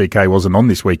 ASBK wasn't on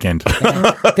this weekend.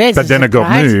 But then it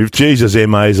got moved. Jesus,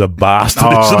 Emma is a bastard.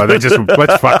 Oh, let's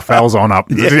fuck Falzon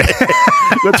up. Yeah.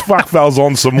 Let's fuck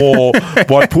Falzon some more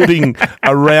by putting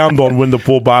a round on when the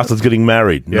poor bastard's getting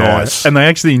married. Yeah. Nice. And they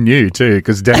actually knew too,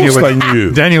 because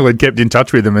Daniel had kept in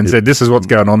touch with them and said, "This is what's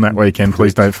going on that weekend.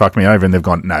 Please don't fuck me over." And they've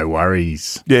gone, "No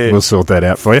worries. Yeah. We'll sort that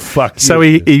out for you." Fuck so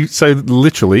you. So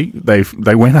literally they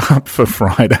went up for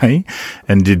Friday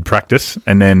and did practice,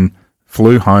 and then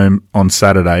flew home on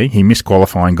Saturday. He missed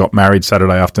qualifying, got married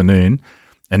Saturday afternoon.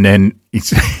 And then he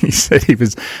said he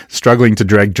was struggling to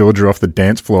drag Georgia off the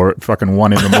dance floor at fucking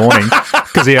 1 a.m.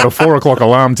 because he had a 4 o'clock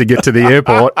alarm to get to the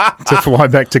airport to fly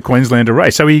back to Queensland to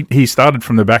race. So he started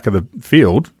from the back of the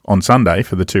field on Sunday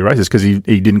for the 2 races because he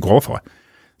didn't qualify.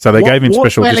 So they gave him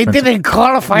special Well, he dispense. didn't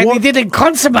qualify. He didn't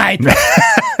consummate.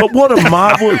 But what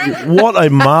a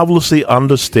marvelously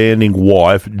understanding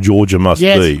wife Georgia must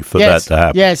be for that to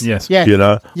happen. Yes. You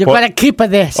know, You've got to keep her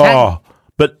there, son. Oh,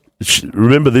 but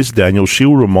remember this, Daniel.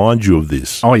 She'll remind you of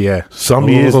this. Oh yeah, some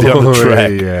years down the track,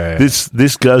 yeah.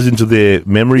 this goes into their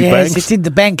memory banks. Yes, it's in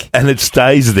the bank, and it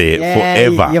stays there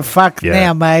forever. You're fucked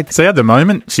now, mate. So at the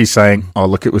moment, she's saying, "Oh,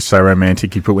 look, it was so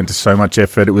romantic. You put into so much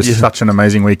effort. It was such an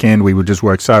amazing weekend. We would just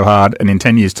work so hard. And in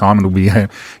 10 years' time, it'll be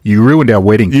you ruined our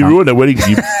wedding. You ruined our wedding.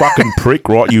 You fucking prick,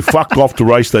 right? You fucked off to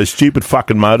race those stupid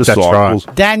fucking motorcycles. That's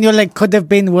right. Daniel, it could have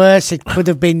been worse. It could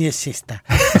have been your sister.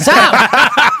 So."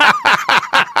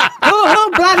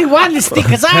 Who bloody won this thing?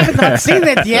 Because I have not seen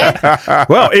it yet.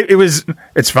 Well,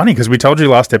 it's funny because we told you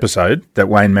last episode that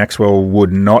Wayne Maxwell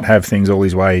would not have things all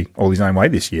his own way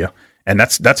this year. And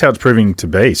that's how it's proving to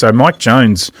be. So Mike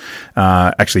Jones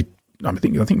actually, I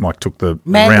think Mike took the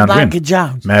round win.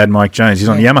 Jones. Mad Mike Jones. He's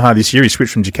on Yamaha this year. He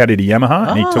switched from Ducati to Yamaha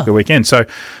and he took the weekend. So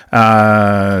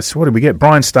what did we get?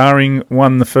 Brian Starring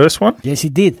won the first one. Yes, he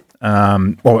did.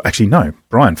 Well, actually, no.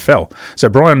 Brian fell. So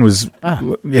Brian was...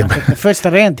 the first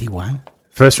round he won.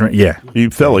 First round, yeah. He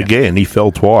fell again. He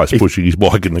fell twice, pushing his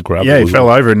bike in the gravel. Yeah, he fell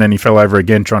over and then he fell over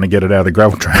again trying to get it out of the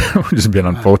gravel trail, which has been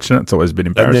unfortunate. It's always been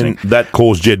embarrassing. And then that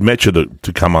caused Jed Metcher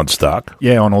to come unstuck.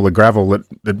 Yeah, on all the gravel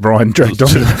that Brian dragged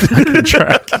onto the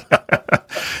track.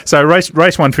 So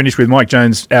race one finished with Mike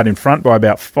Jones out in front by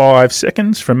about 5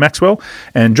 seconds from Maxwell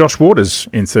and Josh Waters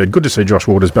in third. Good to see Josh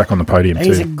Waters back on the podium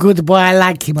He's too. a good boy. I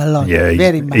like him a lot. Yeah,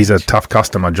 very much. he's a tough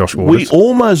customer, Josh Waters. We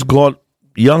almost got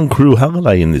young Crew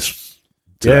Halliday in this.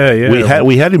 Yeah.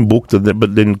 We had him booked,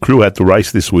 but then Crew had to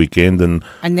race this weekend, and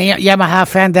the Yamaha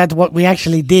found out what we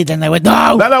actually did, and they went,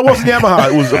 no, it wasn't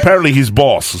Yamaha. It was apparently his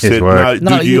boss said, work.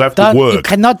 "No, dude, you have to don't- work. You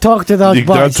cannot talk to those You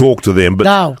boys. don't talk to them." But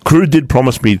No. Crew did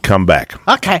promise me to come back.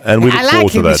 Okay. and we look I like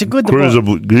forward to him. that. He's a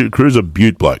good Crew's a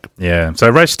beaut bloke. Yeah, so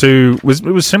race two was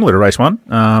similar to race one.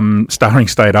 Starring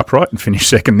stayed upright and finished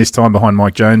second this time behind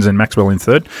Mike Jones and Maxwell in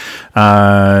third.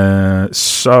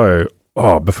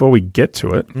 Before we get to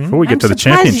it, to the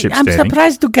championship I'm standing,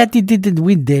 surprised Ducati didn't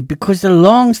win there because the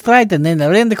long straight and then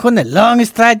around the corner, long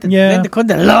straight and Yeah. around the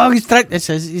corner, long straight.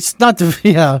 It's not,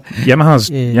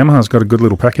 Yamaha's got a good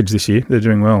little package this year. They're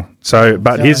doing well. So,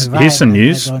 but here's some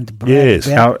news. Yes.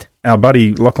 Our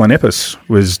buddy Lachlan Epps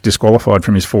was disqualified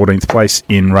from his 14th place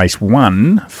in race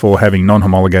one for having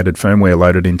non-homologated firmware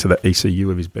loaded into the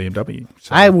ECU of his BMW.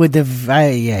 So, I would have,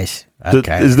 yes.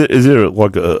 Okay. Is there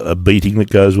like a beating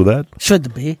that goes with that?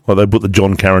 Should be. Like they put the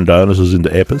John Carandonis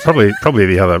into Epps? probably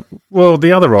the other. Well,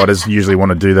 the other riders usually want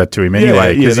to do that to him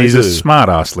anyway because they he's do. a smart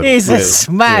ass little. He's a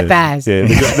smart ass. Yeah.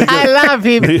 I love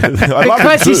him I love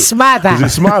because him too. he's smart He's a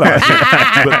ass. smart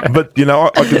ass. but I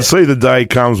can see the day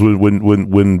comes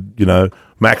when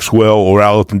Maxwell or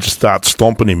Allerton just start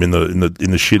stomping him in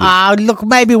the shit. Look,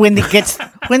 maybe when he gets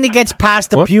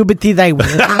past the What? puberty, they will.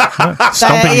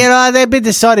 Stomping. They're a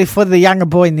bit sorry for the younger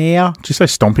boy now. Did you say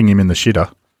stomping him in the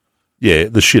shitter? Yeah,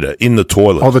 the shitter in the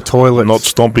toilet. Oh, the toilet. Not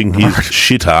stomping his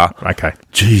shitter. Okay.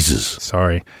 Jesus.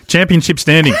 Sorry. Championship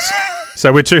standings.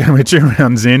 So we're two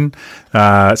rounds in.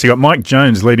 So you got Mike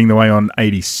Jones leading the way on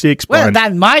 86. Well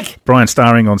done, Mike. Brian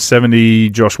Starring on 70.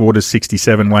 Josh Waters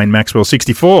 67. Wayne Maxwell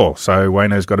 64. So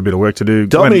Wayno's got a bit of work to do.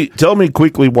 Tell me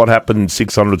quickly what happened in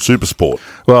 600 Super Sport.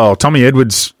 Well, Tommy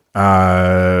Edwards.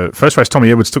 First race,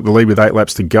 Tommy Edwards took the lead with 8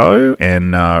 laps to go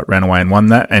and ran away and won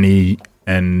that.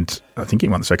 And I think he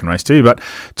won the second race too. But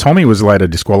Tommy was later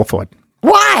disqualified.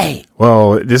 Why?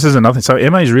 Well, this is another. So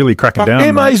MA's really cracking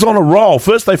down. MA's on a roll.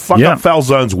 First they fuck Yeah. up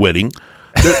Falzone's wedding.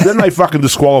 Then they fucking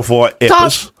disqualify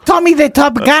Epps. Tommy the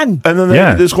Top Gun. And then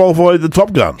they disqualify the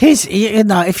Top Gun. If you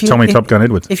Tommy Top Gun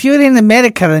Edwards. If you're in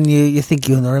America and you think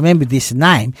you remember this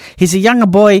name, he's a younger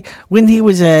boy. When he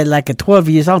was 12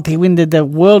 years old, he won the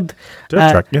world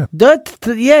Dirt track, yeah.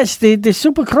 Yes, the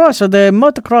Supercross or the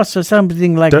motocross or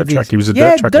something like Dirt this. track. He was a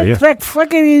dirt tracker, yeah. track.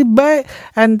 Fucking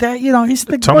and he's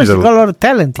the Tommy's boy's got a lot of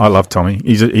talent. I love Tommy.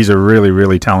 He's a really,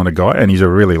 really talented guy, and he's a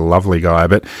really lovely guy.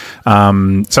 But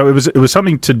so it was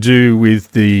something to do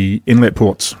with the inlet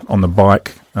ports on the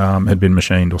bike had been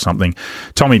machined or something.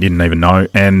 Tommy didn't even know,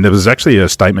 and there was actually a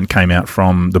statement came out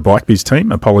from the Bike Biz team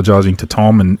apologising to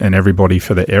Tom and everybody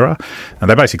for the error. And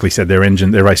they basically said their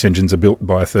race engines are built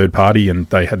by a third party, and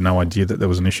they had no idea that there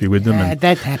was an issue with them. And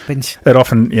that happens. it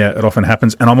often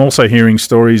happens. And I'm also hearing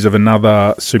stories of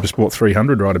another Supersport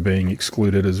 300 rider being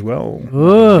excluded as well.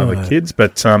 Other kids.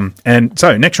 But and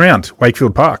so next round,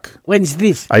 Wakefield Park, When's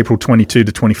this? April 22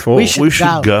 to 24. We should We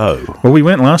should go. Well, we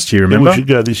went last year, Yeah, remember? we should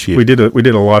go this year. We did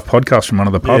a live podcast from one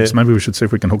of the pubs. Yeah. Maybe we should see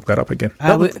if we can hook that up again.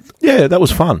 That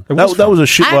was fun. That was a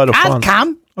shitload of fun. I'll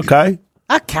come. Okay.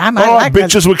 I'll come. All I right, like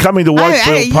bitches, we're coming to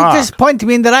Wakefield You Park. just point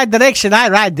me in the right direction. I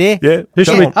ride there. Yeah. Who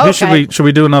should we? Okay. Who should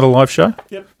we do another live show?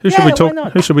 Yep. Who should Yeah, we why talk?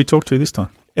 not? Who should we talk to this time?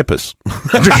 Epis.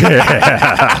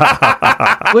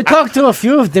 We talked to a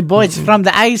few of the boys from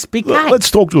the ASPK.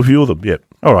 Let's talk to a few of them. Yeah.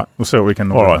 All right, we'll see what we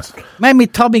can All organise. right. Maybe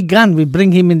Tommy Gunn, we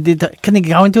bring him in. Can he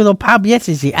go into the pub yet?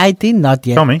 Is he 18? Not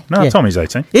yet. Tommy? No, Yeah. Tommy's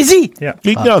 18. Is he? Yeah.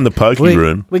 You can go in the pokey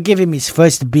room. We give him his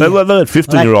first beer. They let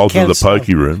 15-year-olds in the Kelso.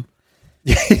 pokey room.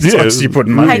 As long as you're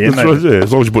putting money in That's right, there. yeah,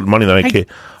 as long as you put money in, they don't Hey,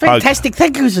 care. fantastic.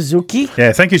 Thank you, Suzuki.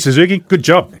 Yeah, thank you, Suzuki. Good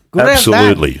job. Well done.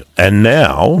 Absolutely. And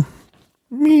now,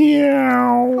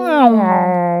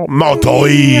 meow,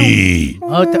 Motoi.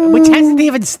 Which hasn't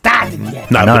even started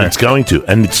yet. No, No. but it's going to,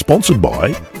 and it's sponsored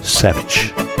by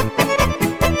Savage.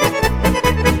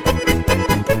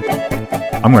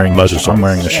 I'm wearing Motorcycle. I'm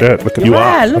wearing the shirt. Look at You me.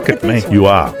 are. Look Look at me. this. You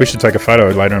are. We should take a photo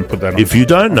later and put that on If you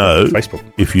don't know,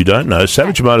 Facebook.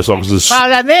 Savage Motorcycles is. Well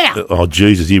done there. Oh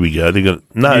Jesus! Here we go. They're gonna, Do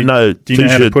you know how to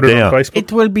T-shirt put it down. on Facebook?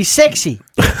 It will be sexy.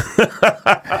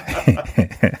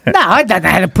 No, I don't know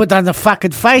how to put on the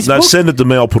fucking Facebook. No, send it to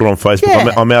me. I'll put it on Facebook.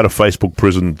 Yeah. I'm out of Facebook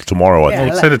prison tomorrow, I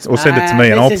think. Or send it to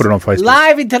me and I'll put it on Facebook.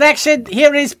 Live interaction.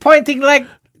 Here is pointing like...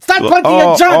 Stop pointing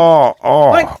your junk.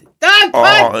 Don't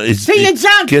point. See your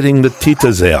junk. Getting the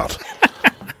titters out.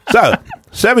 So,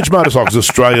 Savage Motorcycles,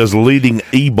 Australia's leading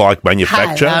e-bike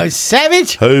manufacturer. Hello,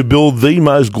 Savage. Who build the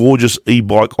most gorgeous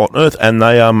e-bike on earth, and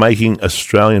they are making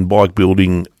Australian bike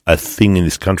building a thing in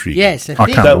this country. Yes,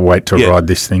 I can't wait to ride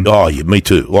this thing. Oh, yeah, me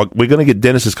too. Like, we're going to get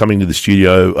Dennis is coming to the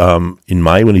studio in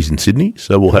May when he's in Sydney,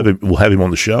 so we'll have him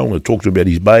on the show. We'll talk to him about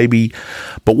his baby.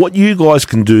 But what you guys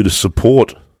can do to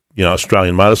support,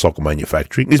 Australian motorcycle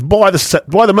manufacturing is buy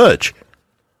the merch.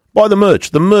 Buy the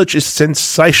merch. The merch is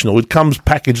sensational. It comes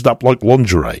packaged up like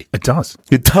lingerie. It does.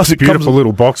 It does. It Beautiful comes,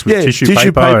 little box with tissue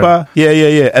paper.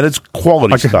 Yeah. And it's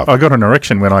quality stuff. I got an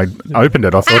erection when I opened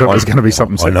it. I thought it was going to be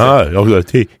something I sexy. know.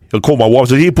 I called my wife and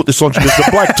said, here, put this on. She goes, it's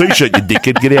a black T-shirt, you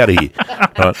dickhead. Get out of here.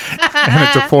 Right. And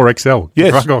it's a 4XL.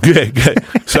 Yes. Fuck off. Yeah.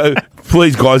 So,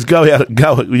 please, guys, go out.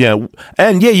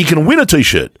 And, you can win a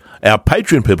T-shirt. Our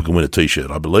Patreon people can win a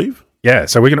T-shirt, I believe. Yeah,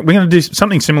 so we're gonna do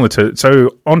something similar to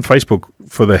on Facebook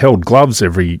for the held gloves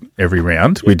every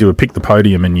round. We do a pick the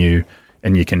podium and you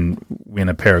can win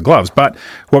a pair of gloves. But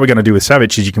what we're going to do with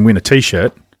Savage is you can win a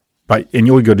T-shirt,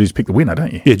 and all you got to do is pick the winner,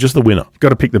 don't you? Yeah, just the winner. Got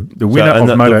to pick the winner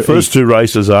of Moto. The first two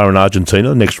races are in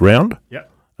Argentina next round. Yeah,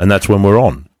 and that's when we're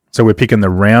on. So we're picking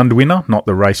the round winner, not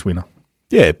the race winner.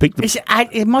 Yeah, pick the. Is it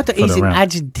in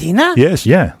Argentina? Yes,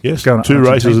 yeah, yes. Going to two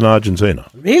Argentina. races in Argentina.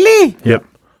 Really? Yep.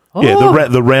 Yeah,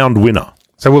 the round winner.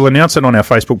 So we'll announce it on our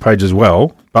Facebook page as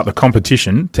well, but the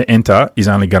competition to enter is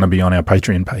only going to be on our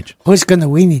Patreon page. Who's going to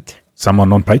win it?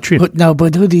 Someone on Patreon.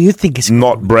 But who do you think is...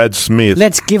 Not Brad Smith.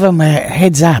 Let's give him a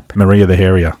heads up. Maria the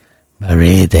Harrier. No,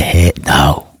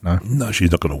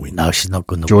 she's not going to win. No, she's not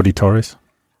going to Geordie Torres.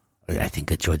 I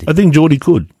think it's Jordi. I think Geordie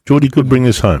could. Geordie could bring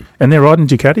this home. And they're riding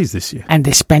Ducatis this year. And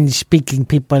the Spanish-speaking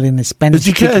people in the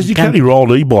Spanish-speaking Has Ducati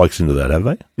rolled e-bikes into that, have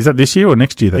they? Is that this year or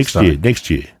next year? Next year.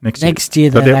 Next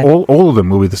year. But all of them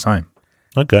will be the same.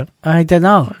 Okay. I don't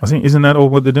know. I think, isn't that all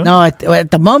what they're doing? No, at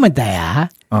the moment they are.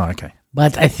 Oh, okay.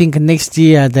 But I think next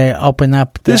year they open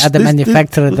up the other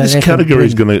manufacturer. This category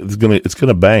is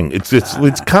gonna bang.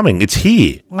 It's coming. It's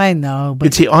here. I know, but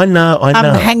It's here. I know.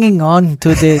 I'm hanging on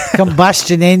to the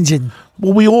combustion engine.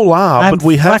 Well, we all are, I'm but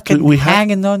we have to. We have.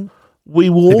 hanging on. We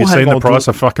will Have you hang seen on the price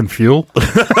of fucking fuel?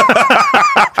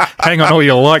 Hang on all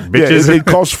you like, bitches. Yeah, it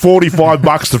costs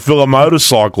 $45 to fill a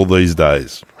motorcycle these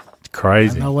days. It's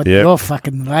crazy. I don't know what Yep. you're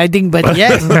fucking riding, but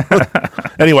yes.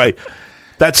 Anyway,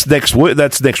 that's next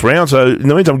round. So in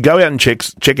the meantime, go out and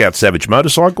check out Savage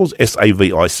Motorcycles,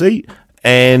 SAVIC,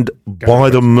 and buy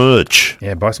the merch.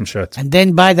 Yeah, buy some shirts. And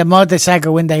then buy the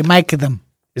motorcycle when they make them.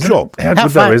 Sure. How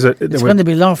good though is it? It's going to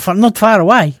be not far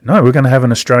away. No, we're going to have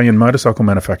an Australian motorcycle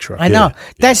manufacturer. I know.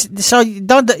 That's so you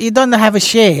don't have a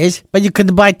shares, but you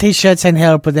can buy T-shirts and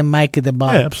help them make the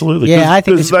bike. Yeah, absolutely. Yeah, I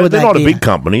think it's a good they're not a idea. big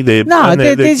company. They're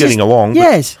they're getting just, along. but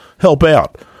Yes. help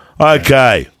out.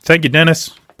 Okay. Thank you,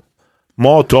 Dennis.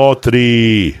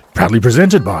 Moto3. Proudly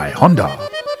presented by Honda.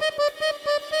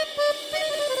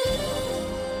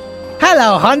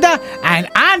 Hello, Honda, and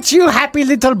aren't you happy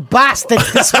little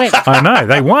bastards this week? I know,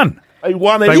 they won. They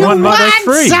won. They You won Moto want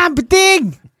 3.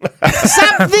 something.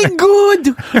 Something good.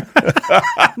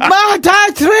 Moto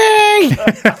 3.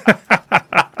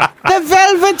 The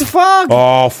Velvet Fog.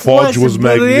 Oh, Fodge was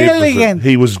magnificent.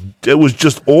 brilliant. It was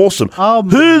just awesome. Oh,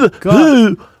 my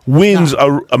Who wins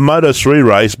a Moto 3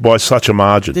 race by such a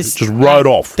margin? Just rode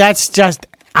off. That's just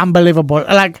unbelievable.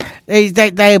 Like,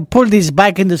 they pull this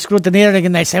bike in the scrutineering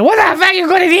and they say, what the fuck are you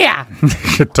going here?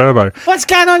 Turbo. What's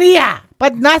going on here?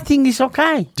 But nothing is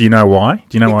okay. Do you know why?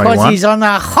 Do you know why he Because won? he's on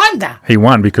a Honda. He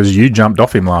won because you jumped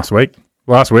off him last week.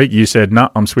 Last week you said,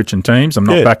 no, I'm switching teams. I'm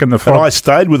not back in the And I Fodge.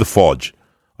 stayed with the Fodge.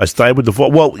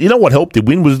 Well, you know what helped him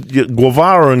win was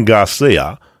Guevara and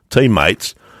Garcia,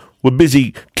 teammates, were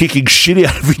busy kicking shit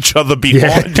out of each other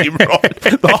behind him, right?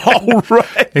 The whole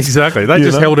race. Exactly. They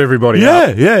just held everybody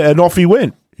up. Yeah, and off he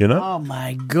went, Oh,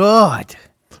 my God.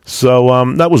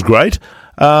 So that was great.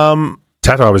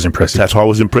 Tatai was impressive. Tatai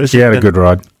was impressive. He had a good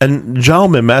ride. And Joel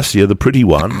Memasia, the pretty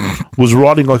one, was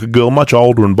riding like a girl much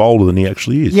older and bolder than he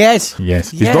actually is. Yes. Yes.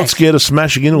 He's not scared of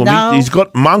smashing into him. No. He's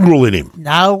got mongrel in him.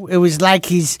 No, it was like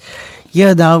he's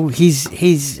Like his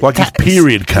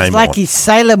period came it's like on. his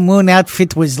Sailor Moon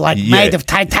outfit was like Yeah. made of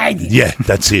titanium. Yeah,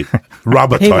 that's it.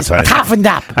 Rubber He was titanium. toughened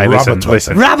up. Hey,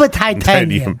 listen. Rubber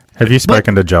titanium. Have you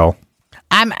spoken to Joel?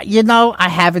 I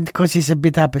haven't because he's a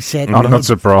bit upset. I'm not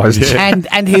surprised.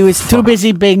 And he was too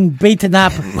busy being beaten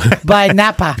up by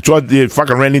Napa.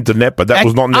 Fucking ran into Napa. That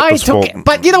was not Napa's fault.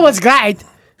 But you know what's great?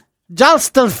 Joel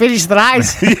still finished the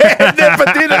race. Yeah, never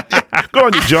did it. Go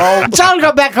on, Joel. Joel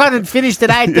got back on and finished at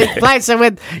 18th place. I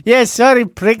went, yeah, sorry,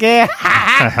 prick.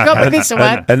 Got me this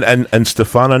one. And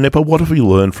Stefano Nepa, what have we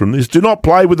learned from this? Do not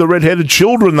play with the red-headed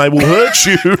children. They will hurt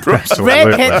you.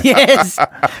 Redhead, yes.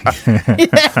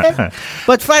 Yeah.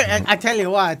 But I tell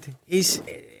you what,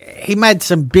 he made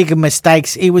some bigger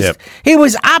mistakes. He was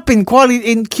up in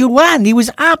quality in Q1. He was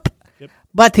up.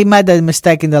 But he made a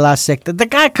mistake in the last sector. The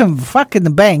guy can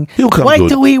fucking bang. He'll come Wait good.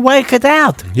 till we wake it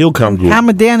out. He'll come good. Calm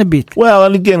it down a bit. Well,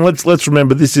 and again, let's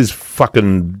remember this is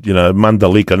fucking,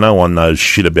 Mandalika. No one knows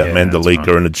shit about Mandalika,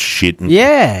 right. And it's shit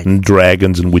and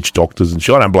dragons and witch doctors and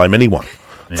shit. I don't blame anyone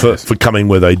for coming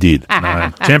where they did.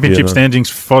 No. Championship standings,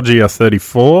 Foggia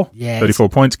 34, Yes. 34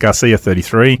 points, Garcia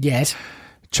 33, Yes.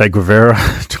 Che Guevara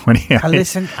 28.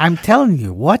 Listen, I'm telling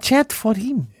you, watch out for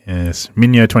him. Yes,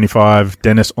 Minyo 25,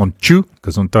 Dennis Onchu,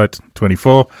 Gesundheit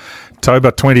 24,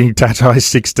 Toba 20, Tatai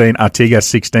 16, Artiga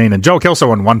 16, and Joel Kelso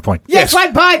on 1 point. Yes,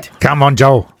 1 point. Come on,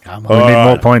 Joel. We need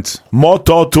more points.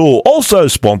 Moto2, also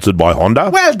sponsored by Honda.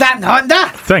 Well done, Honda.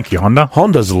 Thank you, Honda.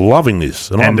 Honda's loving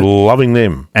this, and I'm loving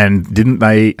them. And didn't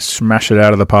they smash it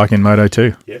out of the park in Moto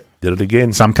 2? Yeah, did it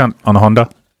again. Some cunt on a Honda.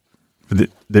 The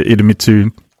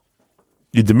Idemitsu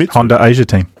Honda Asia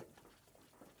team.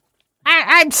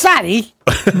 I'm sorry.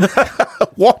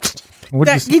 What?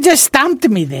 You just stumped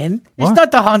me then. What? It's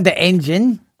not the Honda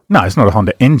engine. No, it's not a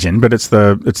Honda engine, but it's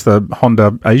the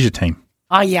Honda Asia team.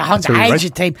 Oh, yeah, Honda right. Asia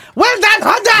team. Well done,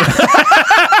 Honda.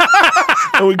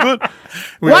 Are we good?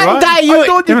 One day I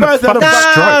thought you both had a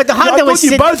stroke. the Honda I thought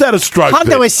you both had a stroke. Honda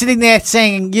there. was sitting there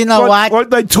saying, you know like, what?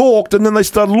 Like they talked and then they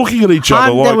started looking at each other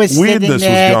Honda like was weirdness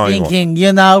sitting there was going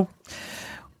thinking,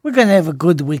 we're going to have a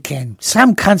good weekend.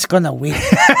 Some cunt's going to win.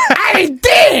 And he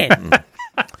did.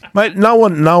 Mate, no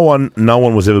one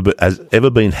has ever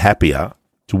been happier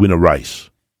to win a race.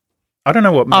 I don't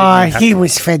know what made me he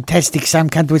was fantastic. Some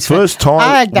cunt was First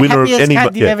time winner of any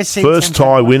first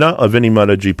time winner of any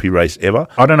MotoGP race ever.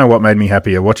 I don't know what made me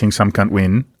happier, watching some cunt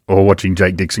win or watching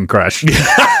Jake Dixon crash.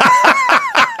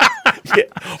 Yeah,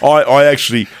 I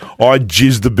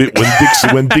jizzed a bit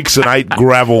when Dixon ate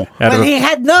gravel. But he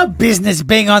had no business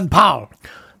being on pole.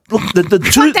 Look, what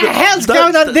the hell's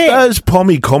going on there? Those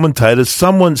pommy commentators,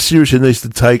 someone seriously needs to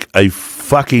take a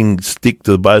fucking stick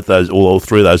to both those, or all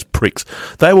three of those pricks.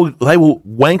 They were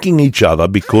wanking each other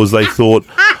because they thought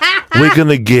we're going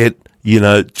to get,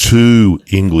 two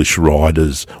English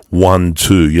riders,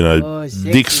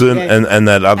 1-2, Dixon and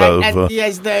that other.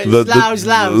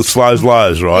 The Slows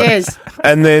Lows, right? Yes.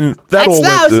 And then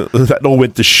that all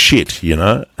went to shit,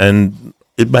 and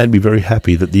it made me very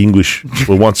happy that the English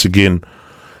were once again.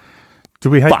 Do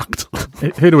we hate? Fucked.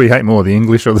 Who do we hate more, the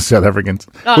English or the South Africans?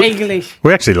 Oh, English.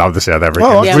 We actually love the South Africans.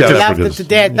 Oh, Yeah, we we just- love them to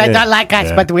death. They don't like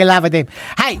us, but we love them.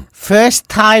 Hey, first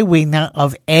tie winner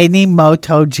of any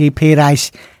MotoGP race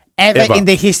ever. In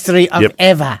the history of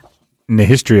ever. In the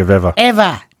history of ever.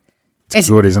 Ever. It's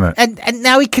good, isn't it? And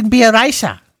now he can be a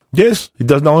racer. Yes, he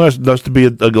does not have to be a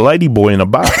lady boy in a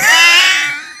bar.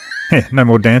 Yeah, no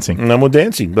more dancing. No more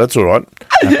dancing. That's all right.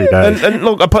 Happy days. And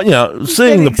look,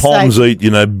 seeing the Getting Poms eat,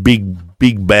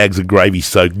 big bags of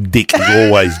gravy-soaked dick is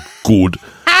always good.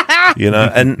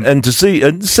 And to see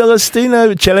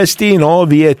Celestino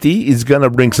Vietti is going to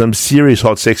bring some serious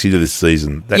hot sexy to this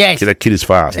season. That kid is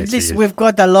fast. At least we've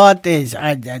got a lot.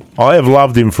 I have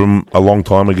loved him from a long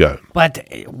time ago. But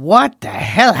what the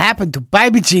hell happened to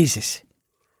Baby Jesus?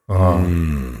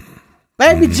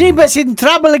 Baby Jesus in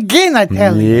trouble again, I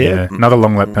tell you. Yeah, another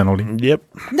long lap penalty. Yep.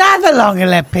 Another longer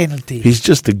lap penalty. He's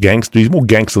just a gangster. He's more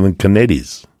gangster than Canet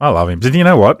is. I love him. But you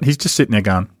know what? He's just sitting there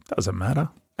going, doesn't matter.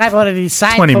 I've already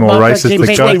signed 20 for more races to MotoGP go.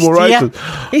 next 20 more year. races.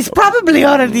 He's probably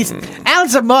already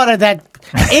Alzamora, that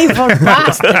evil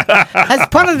bastard, has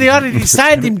probably already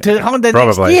signed him to Honda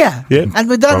Probably. next year. Yep. And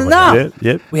we don't Probably. know.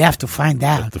 Yep. We have to find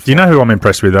out. Do you know who I'm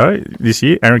impressed with, though, this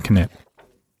year? Aaron Canet.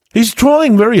 He's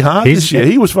trying very hard this year.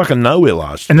 He was fucking nowhere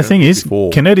last year. And the thing is,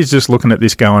 Canet is just looking at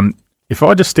this going, if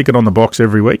I just stick it on the box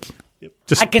every week,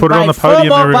 just I can put it buy on the 4 podium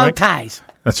more every bow week. ties.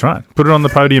 That's right. Put it on the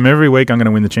podium every week, I'm going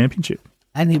to win the championship.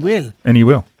 And he will. And he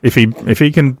will. If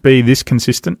he can be this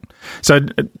consistent. So,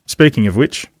 speaking of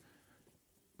which,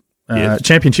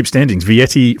 championship standings,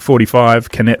 Vietti 45,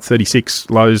 Canet 36,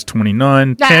 Lowe's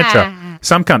 29,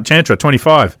 Chantra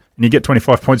 25, and you get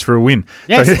 25 points for a win.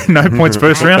 Yes. So, no points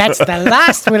first round. That's the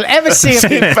last we'll ever see of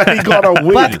him. But he got a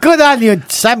win. But good on you,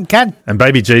 some cunt. And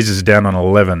Baby Jesus is down on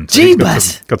 11. So he's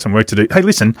Jeebus. got some work to do. Hey,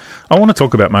 listen, I want to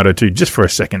talk about Moto 2 just for a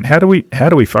second. How do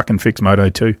we fucking fix Moto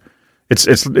 2? It's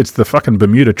the fucking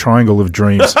Bermuda Triangle of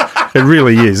dreams. It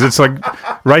really is. It's like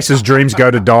racers' dreams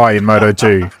go to die in Moto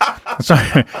 2. So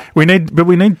we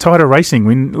need tighter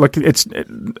racing. It's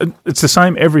the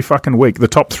same every fucking week. The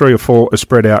top 3 or 4 are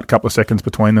spread out, a couple of seconds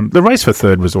between them. The race for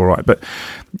third was all right, but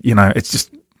it's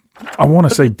just I want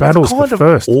to see battles for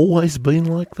first. Always been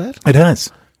like that. It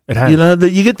has.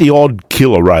 You get the odd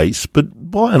killer race,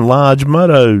 but by and large,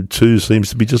 Moto 2 seems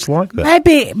to be just like that.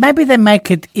 Maybe they make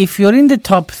it, if you're in the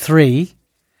top 3,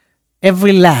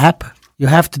 every lap, you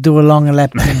have to do a longer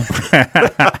lap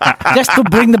just to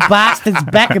bring the bastards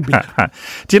back a bit.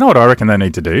 Do you know what I reckon they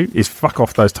need to do? Is fuck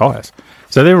off those tyres.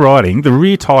 So they're riding the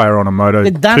rear tyre on a Moto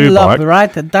 2 Dunlop, bike.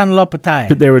 right? The Dunlop tyre.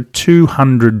 But there are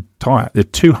 200 tyre. They're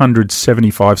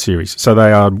 275 series. So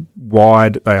they are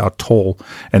wide, they are tall,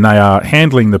 and they are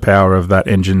handling the power of that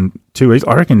engine too easy.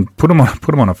 I reckon put them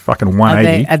on a fucking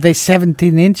 180. Are they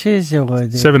 17 inches? Or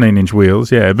 17-inch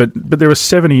wheels, yeah. But there are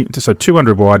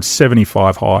 200 wide,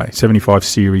 75 high, 75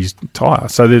 series tyre.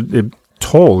 So they're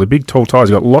tall. They're big, tall tyres.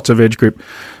 They've got lots of edge grip.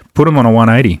 Put them on a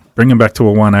 180, bring them back to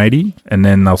a 180, and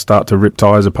then they'll start to rip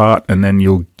tyres apart, and then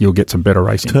you'll get some better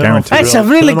racing. Guaranteed. That's a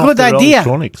really good idea.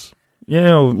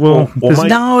 Yeah, well,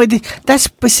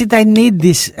 they need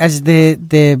this as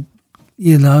the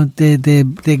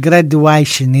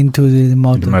graduation into the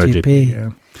MotoGP. Yeah.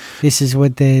 This is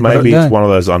what they maybe it's one of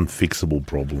those unfixable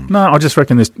problems. No, I just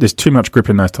reckon there's too much grip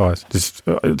in those tyres. It's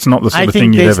not the sort of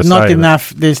thing you'd ever say. I think there's not enough.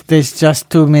 There's just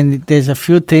too many. There's a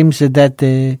few teams that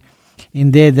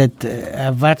in there that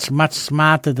are much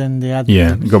smarter than the other.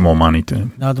 Yeah, teams. got more money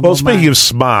too. Well, speaking of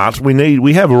smart,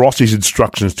 we have Rossi's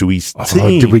instructions to his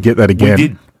team. Did we get that again? We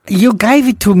did. You gave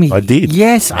it to me. I did.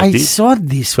 Yes, I did. saw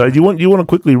this. So do you want to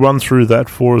quickly run through that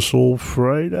for us all,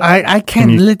 Fredo? I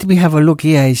can. Let me have a look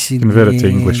here. Convert it to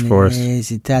English for us. It's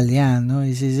Italiano.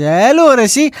 He says, allora,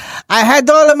 see, I had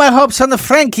all of my hopes on the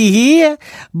Frankie here,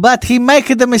 but he made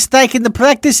the mistake in the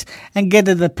practice and get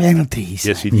the penalties.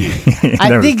 Yes, he did.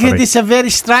 I think it is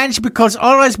very strange because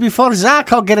always before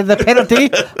Zarco get the penalty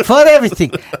for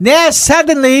everything. Now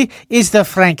suddenly is the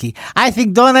Frankie. I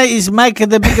think Donna is making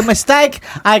the big mistake.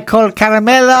 I call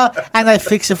Caramello and I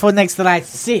fix it for next race.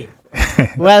 See.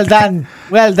 Well done,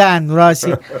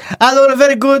 Rossi. Allora,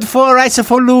 very good for racer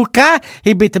for Luca.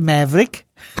 He beat the Maverick.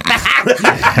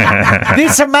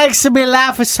 This makes me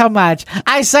laugh so much.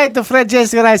 I say to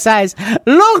Francesco, I say,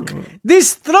 look,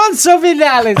 this Stronzo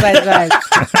Vinales,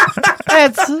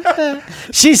 I say.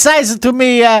 She says to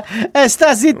me,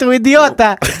 sta zitto,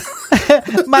 idiota.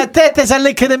 My tetes are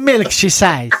licking milk, she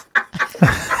says.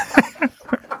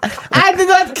 I do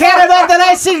not care about the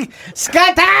racing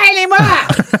Scott anymore.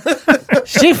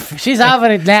 She's over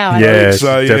it now. Yeah, I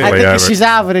think she's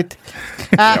over it.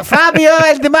 Fabio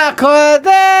and DeMarco,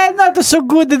 they're not so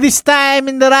good this time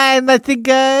in the Rhine. I think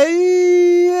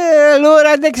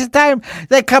Laura, next time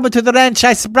they come to the ranch,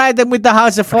 I spray them with the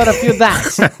house for a few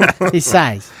days. He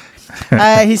says.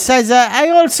 I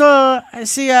also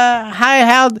see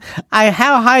how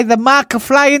high the mark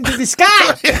fly into the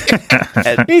sky.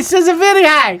 He says very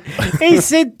high. He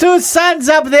said 2 suns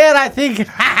up there, I think.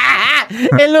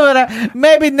 Elura,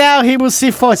 maybe now he will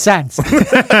see 4 suns.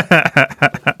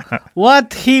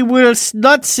 What he will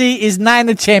not see is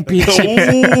 9 championships.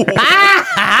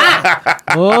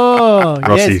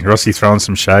 Rossi throwing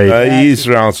some shade. He is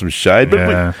throwing some shade.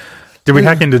 But did we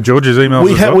hack into George's emails?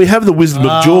 We have the wisdom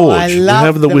of George. We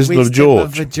have the wisdom of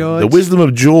George. The wisdom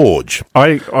of George.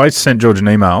 I sent George an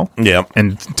email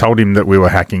and told him that we were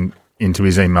hacking into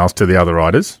his emails to the other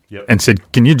riders and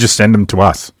said, can you just send them to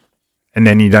us? And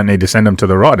then you don't need to send them to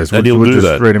the riders. And he'll do just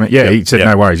that. Read them. Yeah, he said,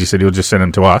 no worries. He said he'll just send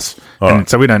them to us. And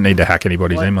so we don't need to hack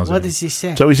anybody's emails. What does he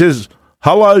say? So he says,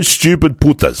 hello, stupid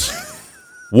putters.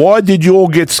 Why did you all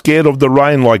get scared of the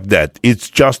rain like that? It's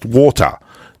just water.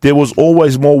 There was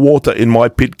always more water in my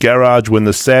pit garage when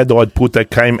the sad-eyed putter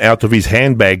came out of his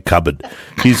handbag cupboard.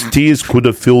 His tears could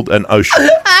have filled an ocean.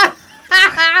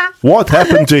 What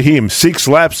happened to him? 6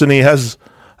 laps and he has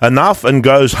enough and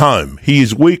goes home. He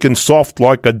is weak and soft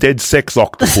like a dead sex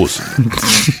octopus.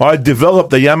 I developed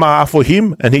the Yamaha for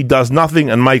him and he does nothing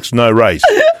and makes no race.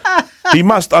 He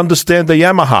must understand the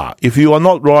Yamaha. If you are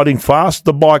not riding fast,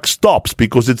 the bike stops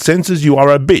because it senses you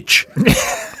are a bitch.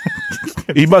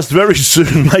 He must very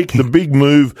soon make the big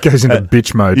move. Goes into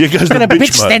bitch mode. Yeah, goes into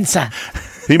bitch mode. Stencer.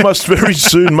 He must very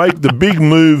soon make the big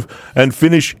move and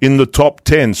finish in the top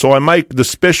 10. So I make the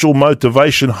special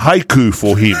motivation haiku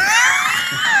for him.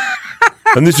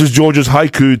 And this is George's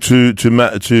haiku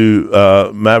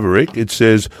to Maverick. It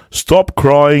says, stop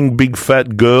crying, big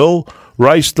fat girl.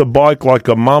 Race the bike like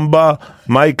a mamba.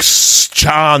 Make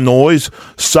cha noise.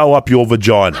 Sew up your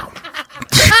vagina.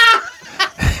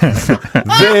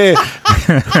 There.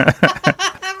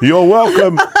 You're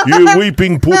welcome, you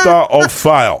weeping putter of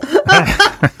fail.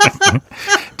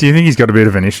 Do you think he's got a bit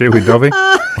of an issue with Dobby?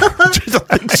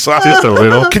 I think so. Just a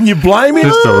little. Can you blame him?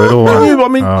 Just a little one. I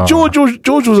mean,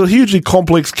 George was a hugely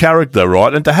complex character,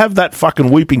 right? And to have that fucking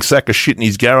weeping sack of shit in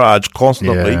his garage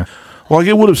constantly, Yeah. like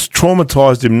it would have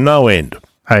traumatized him no end.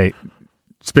 Hey,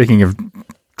 speaking of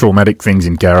traumatic things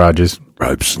in garages,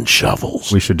 Ropes and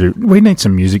shovels. we need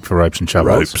some music for ropes and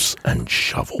shovels. Ropes and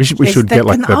shovels. We should get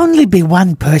like There the. can only be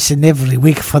one person every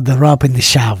week for the rope and the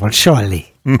shovel,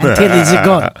 surely. Until he's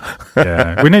gone.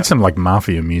 Yeah, we need some like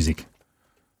mafia music.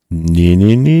 Yeah,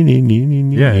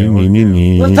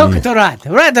 We'll talk to Rod.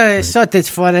 Rod sort this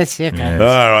for us. Okay. Yeah.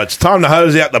 all right, it's time to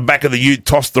hose out the back of the ute,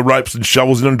 toss the ropes and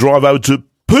shovels in and drive over to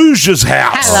Pooja's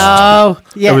house. Hello.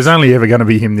 Yeah. It was only ever going to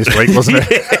be him this week, wasn't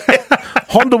it?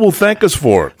 Honda will thank us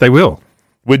for it. They will.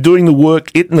 We're doing the work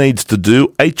it needs to do.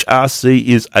 HRC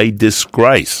is a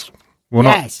disgrace. Well,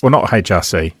 Yes. not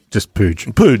HRC, just Pooch.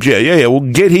 Pooj, yeah. Well,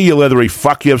 get here, you leathery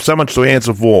fuck. You have so much to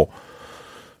answer for.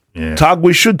 Yeah. Tug,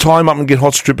 we should tie him up and get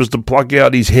hot strippers to plug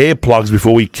out his hair plugs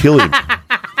before we kill him.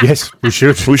 Yes, we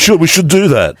should. We should do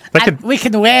that. And we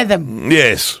can wear them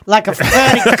Yes. like a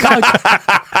furry coat.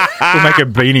 We'll make a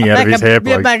beanie out of his hair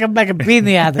plug. Make a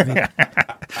beanie out of it.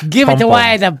 Give it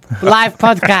away, the live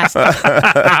podcast.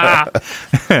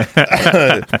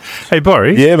 Hey,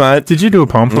 Borry. Yeah, mate. Did you do a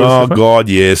poem for us? Oh, God,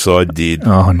 yes, I did.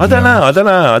 Oh, no. I don't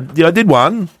know. Yeah, I did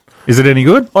one. Is it any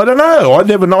good? I don't know. I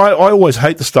never know. I always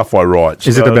hate the stuff I write.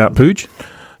 Is it about Pooch?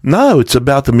 No, it's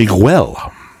about the Miguel.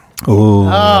 Oh. Oh,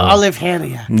 olive hair,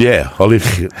 yeah. Yeah, I live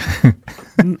here.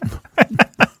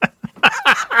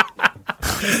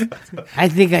 I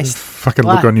think I... Fucking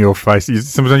What? look on your face.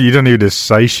 Sometimes you don't need to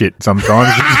say shit sometimes.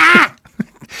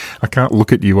 I can't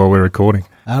look at you while we're recording.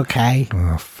 Okay,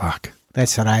 Oh, fuck.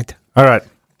 that's all right. All right.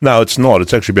 No, it's not.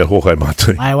 It's actually about Jorge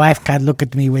Martin. My wife can't look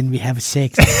at me when we have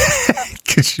sex.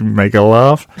 Could she make her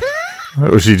laugh?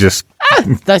 Or she just...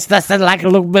 That's not like a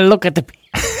look at the...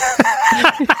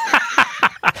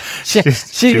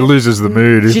 She loses the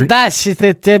mood. She does. She's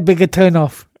a bigger turn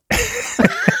off.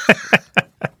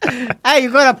 Hey,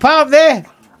 you got a poem there?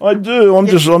 I do. I'm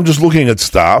just looking at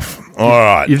stuff. All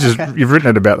right. You've written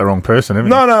it about the wrong person,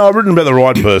 haven't you? No, I've written about the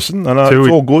right person. I know So it's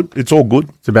we- all good. It's all good.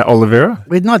 It's about Oliveira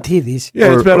We'd not hear this.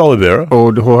 Yeah, it's about Oliveira.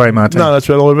 or Jorge Martin? No, that's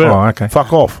about Oliveira. Oh, okay.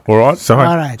 Fuck off. All right. Sorry.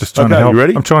 All right. Just trying Okay, to help. you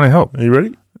ready? I'm trying to help. Are you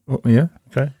ready? Oh, yeah.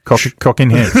 Okay. Cock in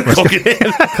hand.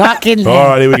 Cock in All hand.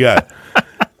 right, here we go.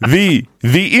 The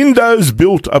Indos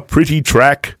built a pretty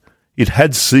track. It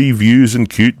had sea views and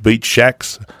cute beach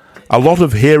shacks. A lot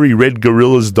of hairy red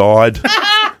gorillas died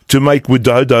to make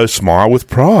Widodo smile with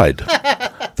pride.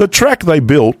 The track they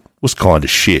built was kind of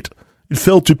shit. It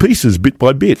fell to pieces bit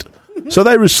by bit. So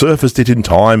they resurfaced it in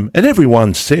time, and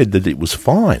everyone said that it was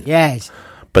fine. Yes.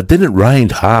 But then it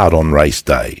rained hard on race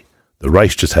day. The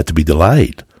race just had to be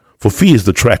delayed, for fears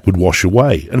the track would wash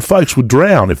away, and folks would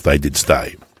drown if they did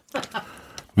stay.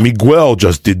 Miguel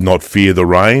just did not fear the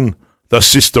rain. The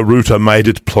sister Ruta made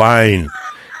it plain.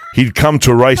 He'd come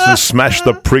to race and smash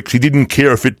the pricks. He didn't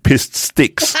care if it pissed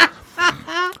sticks.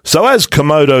 So as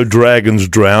Komodo dragons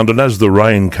drowned and as the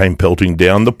rain came pelting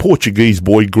down, the Portuguese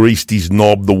boy greased his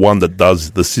knob, the one that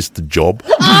does the sister job.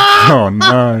 Oh,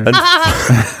 no.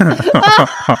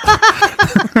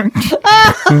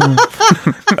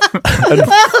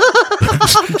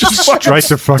 Straight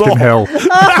to fucking hell.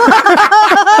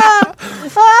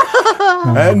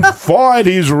 And fired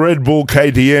his Red Bull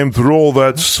KTM through all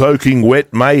that soaking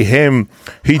wet mayhem.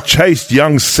 He chased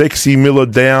young sexy Miller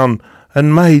down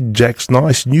and made Jack's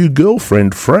nice new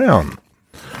girlfriend frown.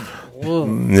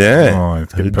 Yeah. Oh,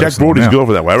 it's getting Jack personal brought his now.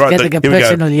 girlfriend that way. Right, Getting a here we go.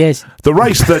 personal, yes. The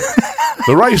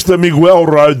race that Miguel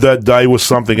rode that day was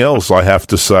something else, I have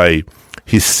to say.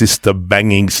 His sister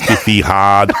banging stiffy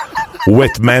hard.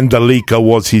 Wet Mandalika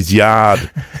was his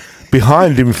yard.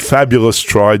 Behind him, Fabulous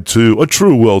tried to, a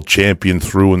true world champion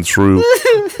through and through.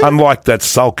 Unlike that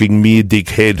sulking mere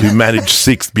dickhead who managed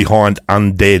sixth behind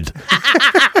Undead.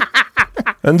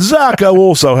 And Zarko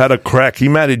also had a crack. He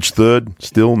managed third.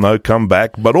 Still no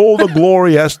comeback. But all the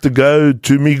glory has to go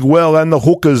to Miguel and the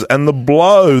hookers and the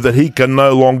blow that he can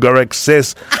no longer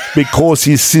access because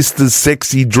his sister's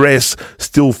sexy dress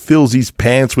still fills his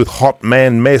pants with hot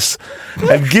man mess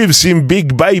and gives him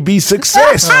big baby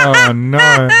success. Oh,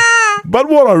 no. But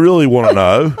what I really want to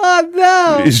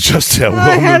know is just how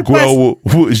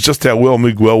well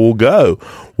Miguel will go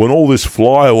when all this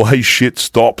flyaway shit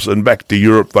stops and back to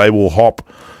Europe they will hop.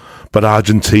 But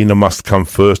Argentina must come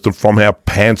first, and from our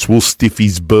pants will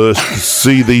stiffies burst to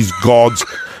see these gods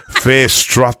fair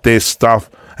strut their stuff,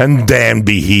 and damned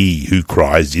be he who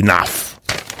cries enough.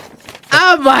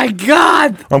 Oh, my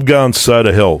God. I'm going so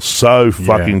to hell, so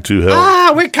fucking to hell.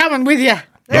 Ah, we're coming with you.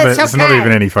 Yeah, but It's it's not okay.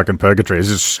 even any fucking purgatory. It's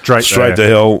just straight Straight there.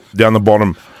 to hell, down the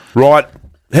bottom. Right.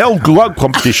 Hell glove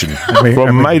competition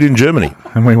from Made in Germany.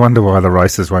 And we wonder why the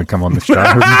racers won't come on the show.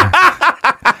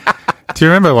 Do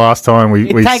you remember last time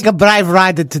we Take a brave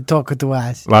rider to talk to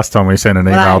us. last time we sent an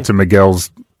email Right. to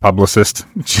Miguel's publicist?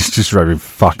 She's just ready to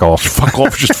fuck off. Fuck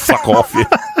off, just fuck off. Yeah.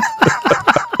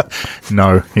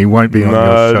 No, he won't be on No,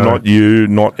 your show. not you,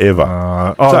 not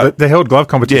ever. So- the held glove Yeah,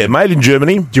 competition. Made in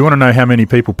Germany. Do you want to know how many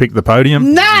people picked the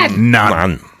podium? None.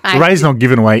 None. Ray's not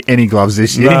giving away any gloves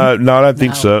this year. No, I don't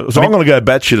think so. So I'm going to go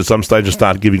batshit at some stage and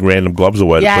start giving random gloves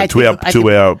away I to our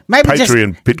think- maybe just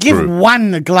Patreon pit give crew.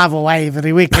 one glove away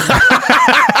every week, and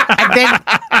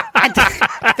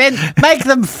then make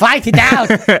them fight it out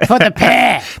for the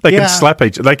pair. They Yeah. can slap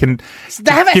each. They can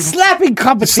They have a give- slapping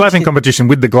competition. slapping competition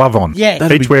with the glove on.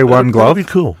 Yeah. Each wear one glove That'd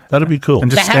be cool. That'd be cool.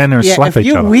 and just They have- stand there and yeah, slap if each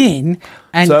you other. win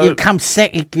and So- you come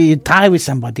second, you tie with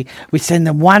somebody, we send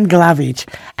them one glove each,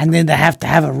 and then they have to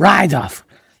have a ride off.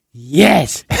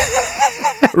 Yes.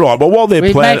 Right, but while they're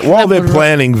We make while them they're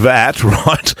planning that,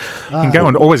 right? You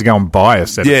can always go and buy a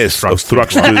set Yes, of of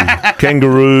Thruxton. Thruxton.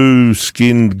 Kangaroo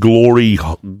skinned glory.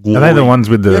 Are they the ones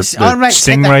with the Yes, all right,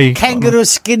 so the stingray? kangaroo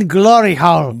skin glory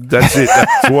hole. That's it.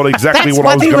 That's exactly That's what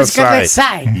what I was he going to was gonna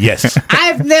say. say. Yes,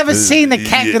 I've never seen a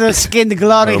kangaroo skin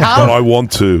glory but hole, I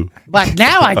want to. but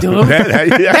now I do.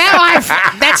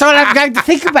 That's what I'm going to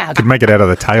think about. Could make it out of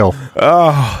the tail.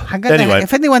 I'm gonna, Anyway.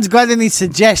 if anyone's got any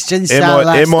suggestions, stop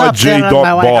there on my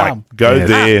way MIG.bike. home. Go Yeah.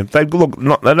 there. They look.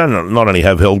 They don't not only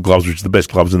have held gloves, which are the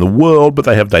best gloves in the world, but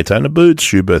they have Daytona boots,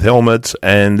 Schubert helmets,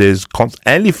 and there's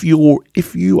and if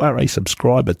you are a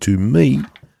subscriber to me,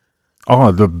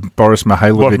 Oh, the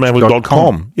BorisMihailovich.com.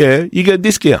 BorisMihailovich.com, yeah, you get a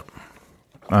discount.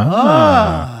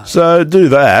 So do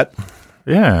that.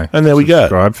 Yeah. And there we go.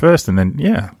 Subscribe first and then,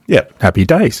 yeah. Yeah, Happy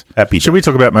days. Happy Should we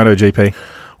talk about MotoGP?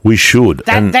 we should.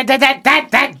 And which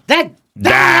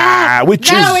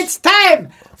Now is it's time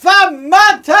for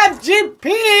MotoGP.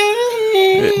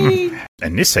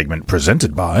 And this segment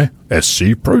presented by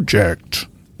SC Project.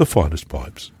 the finest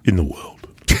pipes in the world.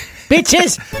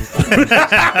 Bitches.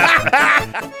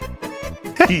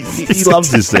 He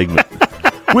loves this segment,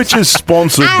 which is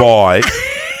sponsored by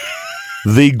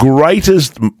the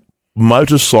greatest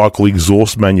motorcycle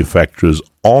exhaust manufacturers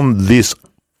on this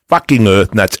fucking earth,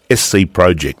 and that's SC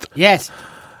Project. Yes.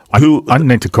 Who I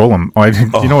need to call them.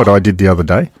 You know what I did the other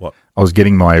day? What? I was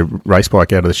getting my race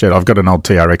bike out of the shed. I've got an old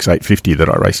TRX 850 that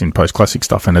I race in post-classic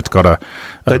stuff, and it's got a...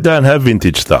 they don't have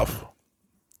vintage stuff.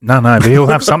 No, but he'll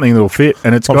have something that'll fit,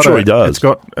 and it's I'm got sure he does. It's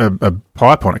got a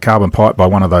pipe on it, carbon pipe by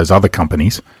one of those other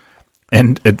companies,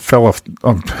 and it fell off.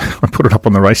 I put it up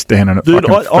on the race stand, and it Dude,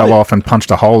 fucking fell off and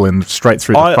punched a hole in straight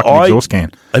through the fucking exhaust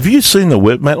can. Have you seen the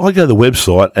web, mate? I go to the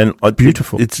website and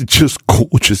Beautiful. It's just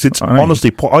gorgeous. It's I know. honestly,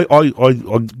 I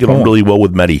get on really well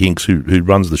with Matty Hinks, who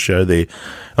runs the show there,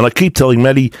 and I keep telling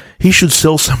Matty he should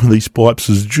sell some of these pipes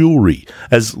as jewelry,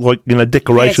 as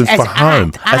decorations Yes, for as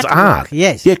home, art, as artwork, art.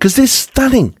 yes. yeah, because they're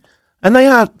stunning, and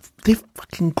they're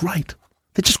fucking great.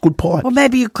 They're just good pipes. Well,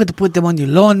 maybe you could put them on your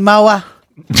lawnmower.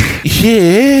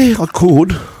 Yeah, I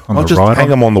could. I'll the just rider? hang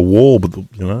them on the wall, but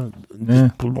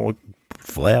just put like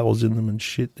flowers in them and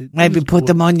shit. Maybe put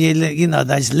them on your,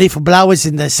 those leaf blowers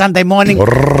in the Sunday morning.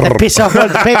 They piss off all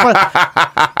the people.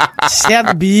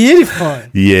 Sound beautiful.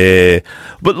 Yeah.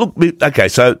 But look, okay,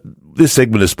 so this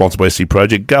segment is sponsored by SC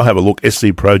Project. Go have a look,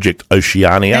 SC Project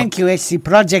Oceania. Thank you, SC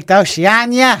Project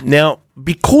Oceania. Now,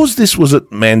 because this was at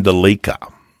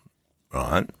Mandalika,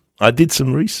 right, I did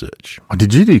some research. Oh,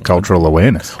 did you do cultural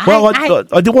awareness? Well, I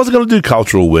wasn't going to do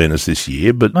cultural awareness this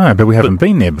year, but No, but we haven't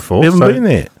been there before. we haven't so- been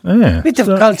there. Yeah. Bit of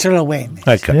cultural awareness.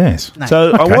 Okay. Yes.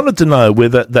 So I Okay. wanted to know where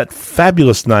that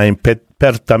fabulous name,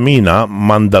 Pertamina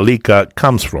Mandalika,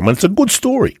 comes from. And it's a good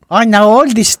story. I know all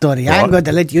this story. I'm Right. going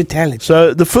to let you tell it.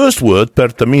 So the first word,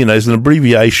 Pertamina, is an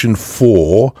abbreviation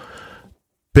for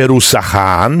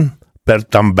Perusahan,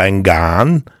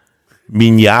 Pertambangan,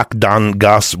 Minyak dan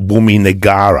Gas Bumi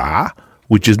Negara,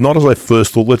 which is not as I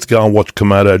first thought, let's go and watch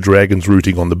Komodo dragons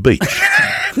rooting on the beach.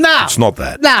 No. It's not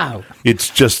that. No. It's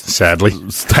just Sadly.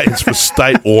 stands for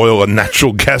State Oil and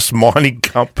Natural Gas Mining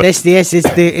Company. Yes,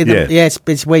 Yeah. yes,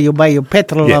 it's where you buy your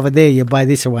petrol Yeah. over there. You buy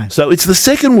this one. So it's the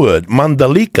second word,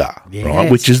 Mandalika, right,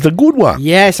 Yes. which is the good one.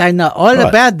 Yes, I know all Right.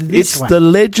 about this It's one. the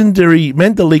legendary,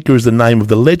 Mandalika is the name of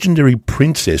the legendary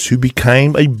princess who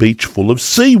became a beach full of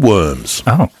sea worms.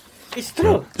 Oh, It's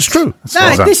true. It's true.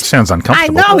 sounds I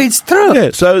uncomfortable. know it's true.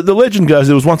 Yeah, so the legend goes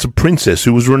there was once a princess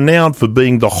who was renowned for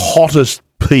being the hottest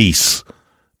piece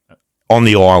on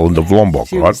the island of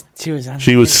Lombok, right?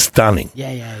 She was stunning.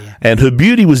 Yeah. And her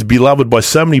beauty was beloved by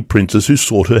so many princes who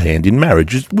sought her hand in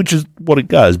marriage, which is what it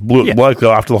goes. Bloke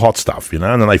go after the hot stuff, and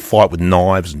then they fight with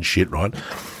knives and shit, right?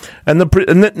 And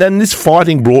this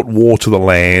fighting brought war to the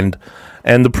land,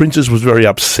 and the princess was very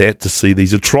upset to see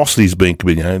these atrocities being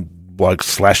committed, blokes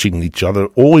slashing each other,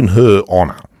 all in her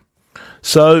honour.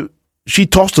 So she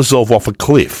tossed herself off a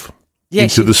cliff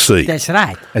into the sea. That's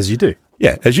right. As you do.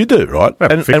 Yeah, as you do, right?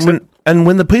 And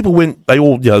when the people went, they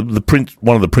all,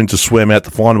 one of the princes swam out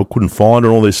to find her, couldn't find her,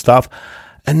 and all this stuff.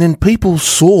 And then people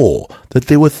saw that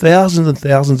there were thousands and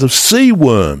thousands of sea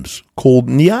worms called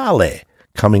nyale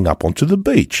coming up onto the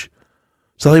beach.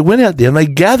 So they went out there and they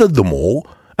gathered them all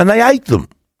and they ate them.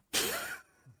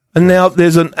 And now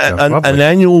there's an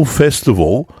annual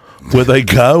festival where they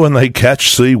go and they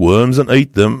catch sea worms and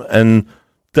eat them, and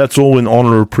that's all in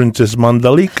honour of Princess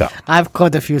Mandalika. I've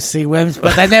caught a few sea worms,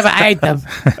 but I never ate them.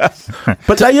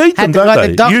 But they eat them, don't they?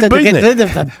 The doctor to get rid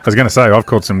of them. I was going to say, I've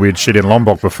caught some weird shit in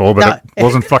Lombok before, but it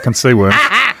wasn't fucking sea worms.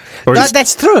 No,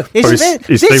 that's true. This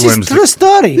is a true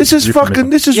story. This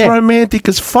is romantic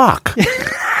as fuck.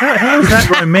 How is that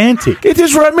romantic? It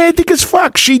is romantic as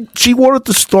fuck. She wanted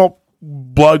to stop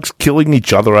blokes killing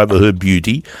each other over her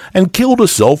beauty and killed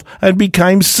herself and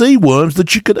became sea worms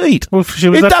that you could eat. Well,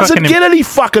 it doesn't get any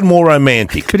fucking more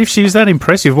romantic. But if she was that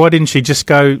impressive, why didn't she just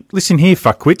go, listen here,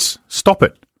 fuckwits, stop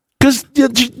it? Because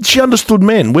she understood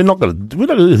men. We're not going to.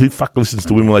 Who fuck listens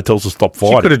to women when they tell us to stop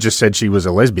fighting? She could have just said she was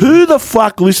a lesbian. Who the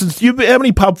fuck listens to you? How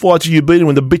many pub fights have you been in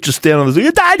when the bitch is standing on the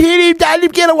you don't hit him, don't him,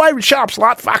 get away with sharp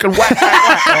slut, fucking whack.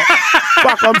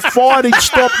 Fuck, I'm fighting,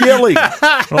 stop yelling.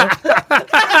 Right?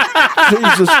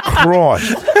 Jesus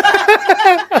Christ.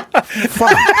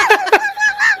 Fuck.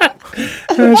 I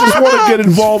just want to get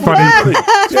involved with it.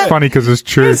 It's funny because it's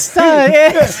true.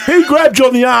 Who grabbed you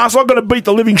on the arse? I'm going to beat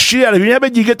the living shit out of you. How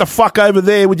about you get the fuck over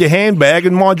there with your handbag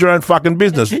and mind your own fucking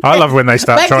business? I love when they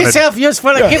start Make trying yourself useful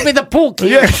and give me the pool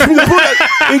key. Yeah,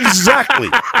 exactly.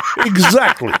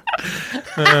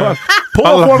 Pull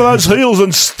off one of those heels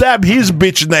and stab his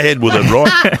bitch in the head with it,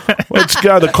 right? Let's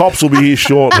go. The cops will be here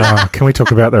shortly. Can we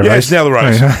talk about the race? Yes, now the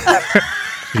race.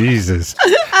 Jesus.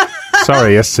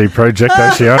 Sorry, SC Project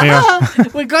Oceania.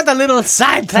 We got a little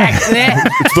sidetracked there.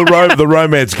 It's the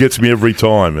romance gets me every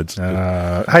time. It's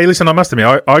hey, listen, I must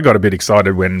admit, I got a bit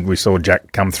excited when we saw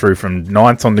Jack come through from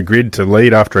 9th on the grid to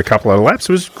lead after a couple of laps.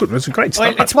 It was good. It was a great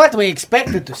start. Well, it's what we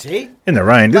expected to see. In the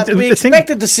rain. But we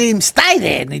expected to see him stay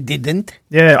there, and he didn't.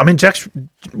 Yeah, I mean,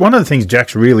 one of the things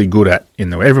Jack's really good at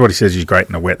in the wet, everybody says he's great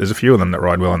in the wet. There's a few of them that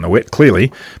ride well in the wet,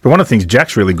 clearly. But one of the things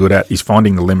Jack's really good at is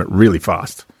finding the limit really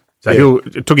fast. So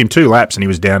it took him 2 laps and he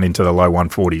was down into the low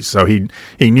 140s. So he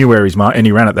knew where he's marked and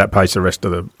he ran at that pace the rest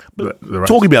of the race.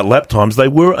 Talking about lap times, they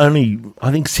were only,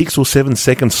 I think, 6 or 7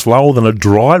 seconds slower than a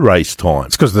dry race time.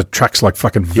 It's because the track's like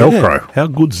fucking Velcro. Yeah. How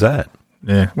good's that?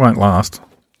 Yeah, won't last.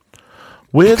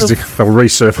 Where they'll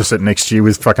resurface it next year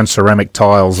with fucking ceramic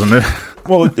tiles. And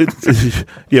well,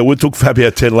 it took Fabio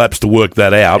 10 laps to work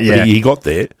that out, but he got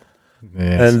there.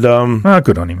 Yes. And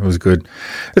good on him. It was good.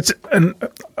 And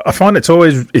I find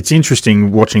it's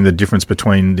interesting watching the difference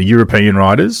between the European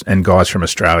riders and guys from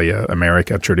Australia,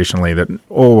 America, traditionally that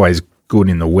always good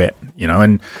in the wet,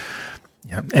 And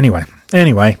anyway,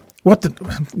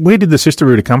 where did the Sister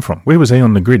Rooter come from? Where was he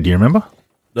on the grid? Do you remember?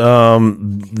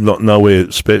 Not nowhere.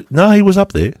 No, he was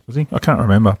up there. Was he? I can't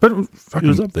remember, but he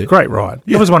was up there. Great ride.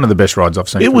 Yeah. It was one of the best rides I've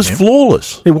seen. It was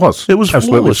flawless. It was. It was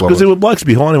flawless because there were blokes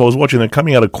behind him. I was watching them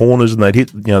coming out of corners and they'd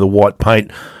hit the white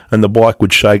paint and the bike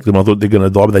would shake them. I thought they're going to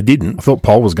die, but they didn't. I thought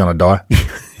Paul was going to die.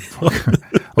 I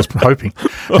was hoping.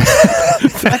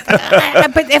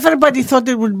 But everybody thought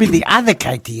it would be the other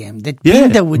KTM that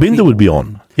Binder would be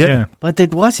on. Yeah. But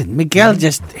it wasn't. Miguel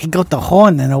he got the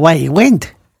horn and away he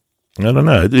went. I don't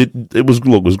know. It was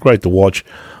great to watch.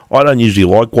 I don't usually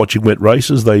like watching wet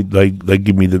races. They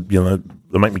give me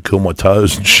they make me curl my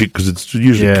toes and shit because it's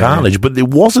usually carnage. Yeah. But there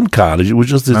wasn't carnage. It was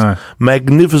just this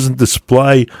magnificent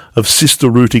display of sister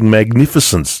rooting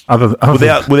magnificence.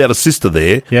 Without a sister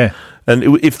there. Yeah.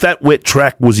 And if that wet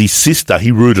track was his sister,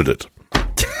 he rooted it.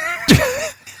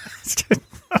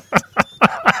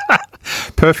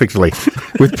 Perfectly,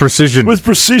 with precision. With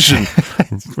precision.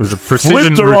 It was a precision.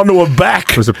 Flipped her onto her back.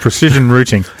 It was a precision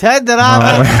rooting. Turned it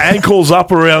up. Ankles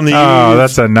up around the ears. Oh,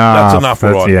 that's enough. That's enough,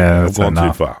 right? Yeah, I've gone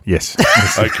enough. too far. Yes.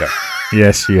 Okay.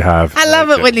 Yes, you have. I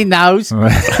love it when he knows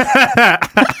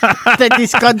that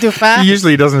he's gone too far. He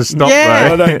usually doesn't stop,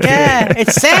 though. Yeah,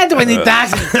 it's sad when he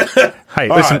doesn't. Hey,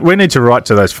 listen, we need to write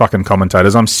to those fucking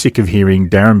commentators. I'm sick of hearing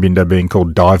Darren Binder being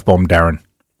called Dive Bomb Darren.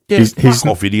 Fuck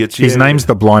off, idiots. His name's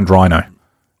the Blind Rhino.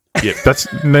 Yep.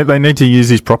 They need to use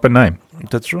his proper name.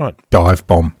 That's right. Dive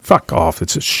bomb. Fuck off.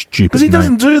 It's a stupid Because he name.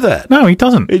 doesn't do that. No, he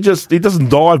doesn't. He doesn't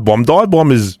dive bomb. Dive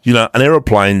bomb is, an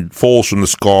aeroplane falls from the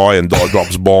sky and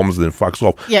drops bombs and then fucks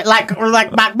off. Yeah, like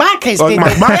Mark Marquez Like did.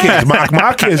 Mark Marquez. Mark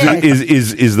Marquez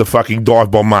is the fucking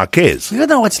dive bomb Marquez. You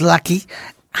know what's lucky?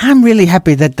 I'm really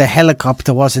happy that the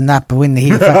helicopter wasn't up when he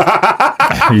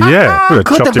Yeah. Would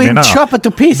could have him in been half. chopped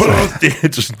to pieces.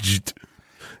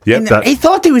 Yep. And he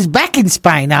thought he was back in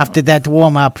Spain after that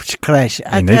warm-up crash.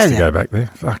 He needs to go back there.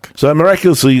 Fuck. So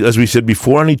miraculously, as we said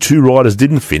before, only 2 riders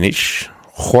didn't finish.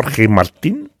 Jorge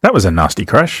Martin, That was a nasty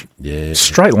crash. Yeah.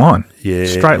 Straight line. Yeah.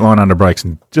 Straight line under brakes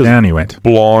and down he went.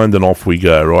 blind, and off we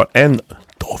go, right? And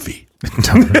Dovey.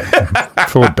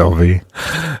 Poor Dovey.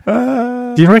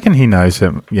 Do you reckon he knows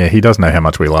him? Yeah, he does know how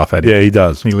much we laugh at him. Yeah, he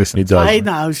does. He listens. He does. He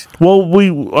knows. Well,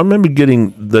 I remember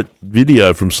getting that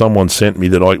video from someone sent me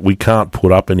that we can't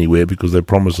put up anywhere because they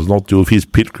promised us not to, of his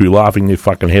pit crew laughing their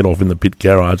fucking head off in the pit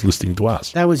garage listening to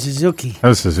us. That was Suzuki. That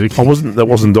was Suzuki. That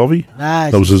wasn't Dovey?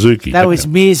 No, That was Suzuki. That was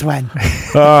me's one.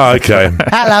 Oh, okay.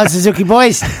 Hello, Suzuki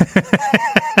boys.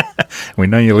 We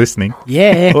know you're listening.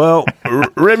 Yeah. Well,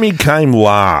 Remy came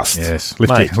last. Yes.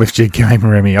 Mate. Lift your game,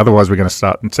 Remy. Otherwise, we're going to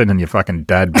start sending your fucking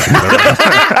dad.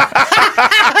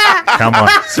 Come on.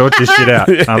 Sort your shit out.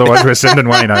 Otherwise, we're sending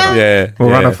Wayne over. Yeah. We'll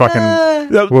run yeah. a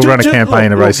fucking... No, We'll run a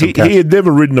campaign to raise some cash. He had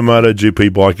never ridden a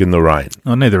MotoGP bike in the rain.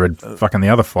 Oh, neither had fucking the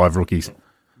other 5 rookies.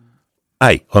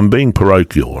 Hey, I'm being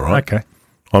parochial, all right? Okay.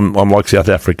 I'm like South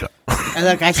Africa.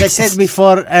 Look, as I said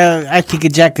before, I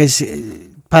think Jack is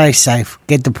play safe.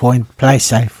 Get the point. Play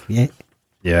safe. Yeah.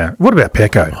 Yeah. What about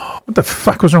Pecco? What the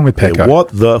fuck was wrong with Pecco? What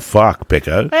the fuck,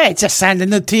 Pecco? Hey, just sign a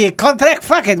new 2-year contract.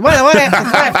 Fuck it. What do I have to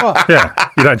try for? Yeah.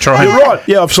 You don't try. You're right.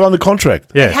 Yeah, I've signed the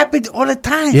contract. It Yeah. happens all the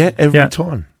time. Yeah, every Yeah.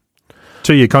 time.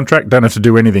 2-year contract. Don't have to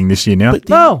do anything this year now.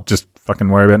 No. Just fucking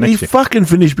worry about He next year. fucking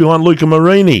finished behind Luca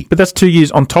Marini. But that's 2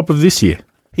 years on top of this year.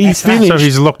 He That's right. finished. So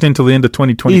he's locked until the end of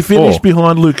 2024. He finished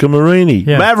behind Luca Marini.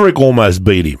 Yeah. Maverick almost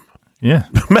beat him. Yeah.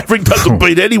 Maverick doesn't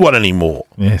beat anyone anymore.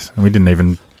 Yes. And we didn't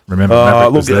even remember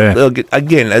Maverick was there. Look,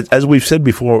 again, as we've said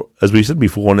before,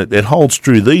 and it holds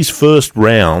true. These first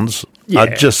rounds are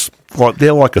just like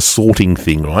they're like a sorting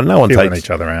thing, right? No one Feeling takes each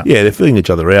other out. Yeah, they're feeling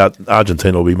each other out.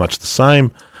 Argentina will be much the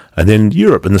same, and then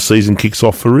Europe, and the season kicks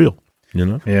off for real. You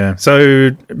know. Yeah.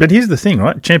 So, but here's the thing,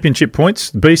 right? Championship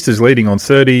points. Beast is leading on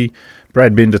 30.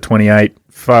 Brad Binder 28.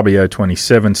 Fabio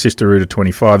 27. Sisteruda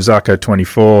 25. Zarco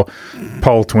 24.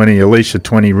 Pole 20. Alicia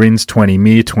 20. Rins 20.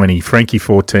 Mir 20. Frankie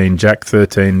 14. Jack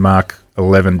 13. Mark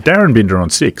 11. Darren Binder on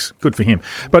 6. Good for him.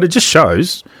 But it just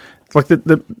shows, like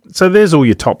so there's all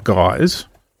your top guys,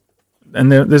 and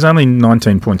there's only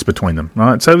 19 points between them,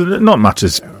 right? So not much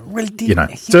is, Well,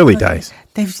 it's early days.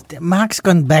 Mark's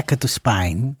gone back to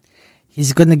Spain.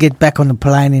 He's going to get back on the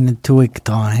plane in a 2-week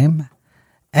time.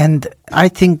 And I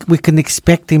think we can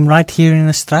expect him right here in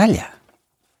Australia.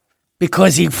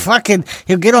 Because he'll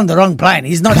get on the wrong plane.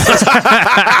 He's not just,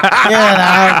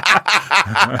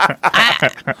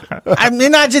 I'm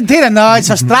in Argentina. No, it's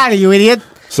Australia, you idiot.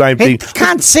 Same He thing.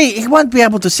 can't see. He won't be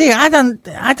able to see.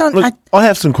 Look, I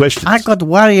have some questions. I got to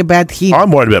worry about him.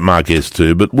 I'm worried about Marquez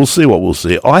too, but we'll see what we'll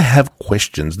see. I have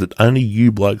questions that only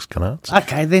you blokes can answer.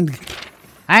 Okay, then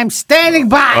I'm standing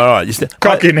by. All right,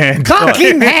 Cock in hand. Cock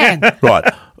in hand.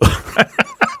 Right.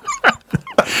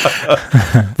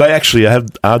 They actually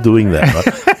are doing that.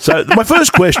 Right? So my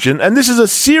first question, and this is a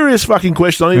serious fucking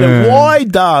question, I need to know, why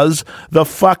does the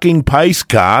fucking pace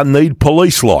car need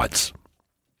police lights?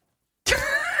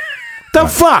 The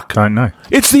fuck? Don't know.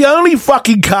 It's the only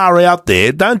fucking car out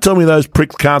there. Don't tell me those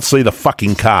pricks can't see the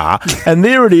fucking car. And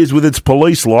there it is with its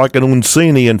police light, and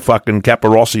Uncini and fucking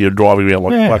Caparossi are driving around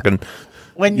like fucking...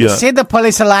 When you see the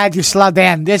police light, you slow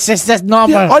down. This is just normal.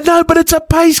 Yeah, I know, but it's a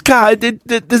pace car.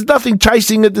 There's nothing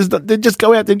chasing it. They just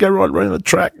go out there and go right around the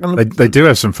track. And They do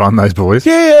have some fun, those boys.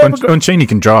 Yeah, Uncini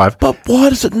can drive. but why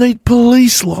does it need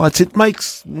police lights? It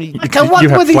makes me... Okay, what you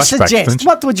have would you flashbacks, suggest? don't you?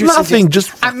 What would you Nothing, suggest?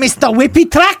 just- Mr.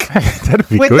 Whippy track? That'd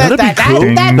be With good. the-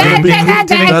 That'd be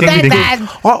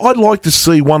cool. I'd like to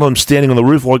see one of them standing on the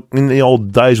roof, like in the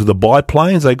old days with the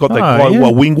biplanes. They got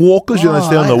the wing walkers, they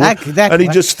stand on the roof, and he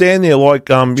just stand there like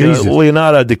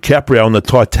Leonardo DiCaprio on the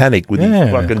Titanic with his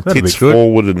fucking that'd tits be good.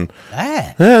 forward, and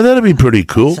Yeah. that'd be pretty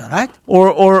cool. That's all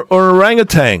right. Or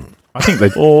orangutan, I think they.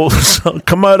 or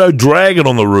Komodo dragon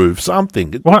on the roof,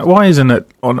 something. Why isn't it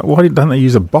on? Why don't they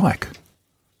use a bike?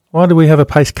 Why do we have a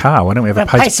pace car? Why don't we have a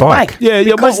pace bike? Yeah,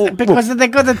 because they're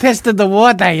going to test the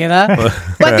water, you know.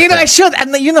 But I should,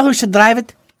 and you know who should drive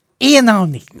it? Ian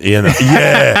Only.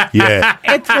 yeah.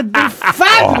 It would be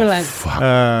fabulous.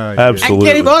 Absolutely. And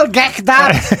get him all gacked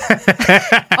up.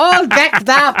 All gacked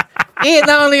up. Ian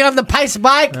only on the pace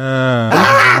bike.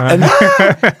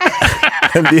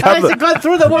 And the Has other, to go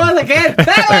through the wall again. Don't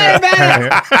worry about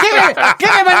it. Give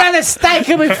him another steak.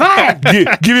 He'll be fine.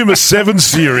 give him a 7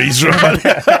 Series, right?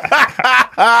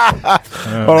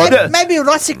 All right, Maybe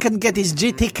Rossi can get his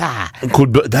GT car.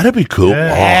 that'd be cool.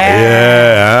 Yeah. Oh,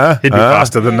 yeah. He'd be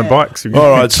faster than the bikes. All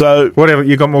right, so Whatever.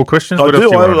 You got more questions? I What else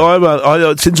do. you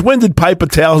want? Since when did paper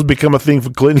towels become a thing for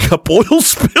cleaning up oil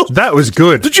spills? That was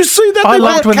good. Did you see that? I They-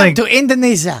 loved when Welcome they- to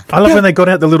Indonesia. I love when they got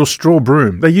out the little straw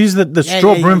broom. They use the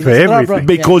straw broom for straw everything. broom.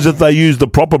 Because if they used the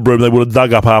proper broom, they would have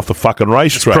dug up half the fucking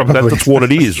racetrack. Probably- That's what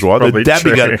it is, right? They're probably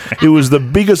dabbing true. it. It was the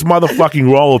biggest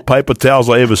motherfucking roll of paper towels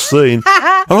I ever seen.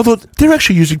 And I thought, they're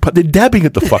actually they're dabbing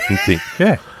at the fucking thing.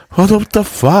 Yeah. I thought, what the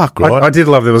fuck, right? I did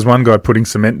love there was one guy putting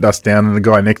cement dust down and the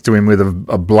guy next to him with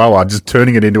a blower just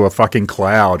turning it into a fucking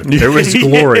cloud. It was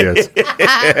glorious.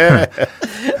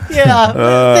 Yeah,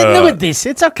 they're new at this.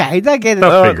 It's okay. They get it.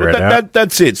 They'll figure it out.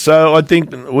 That's it. So I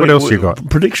think... What else you got?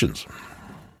 Predictions.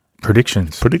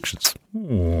 Predictions.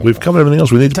 We've covered everything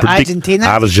else. We need to predict Argentina?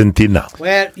 Argentina.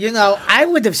 Well, I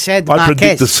would have said I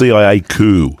predict the Marquez. CIA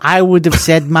coup. I would have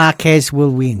said Marquez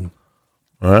will win.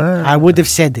 I would have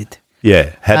said it.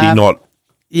 Yeah, had he not...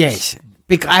 Yes.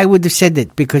 I would have said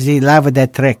it because he loved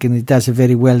that track and he does it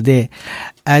very well there.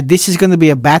 This is going to be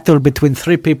a battle between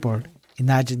 3 people in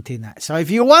Argentina. So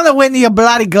if you want to win your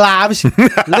bloody gloves,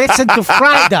 listen to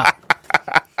Friday.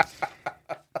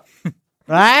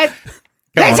 Right?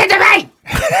 Listen to me!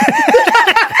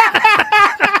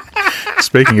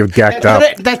 Speaking of gacked up,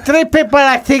 The 3 people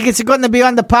I think it's going to be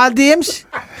on the podiums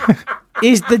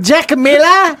is the Jack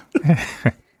Miller,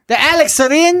 the Alex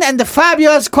Serin, and the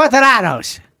Fabios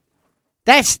Quadrados.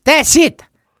 That's it.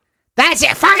 That's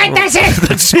it. Fucking that's it.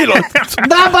 That's it.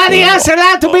 Nobody else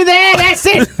allowed to be there. That's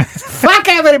it. Fuck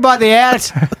everybody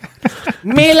else.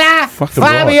 Mila, Fucking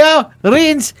Fabio,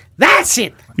 Rins. That's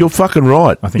it. You're fucking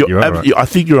right. I think you're right. I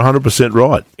think you're 100%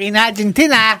 right. In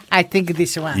Argentina, I think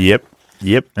this one. Yep.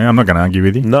 yeah, I'm not going to argue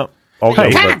with you. No. I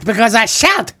Okay. can't because I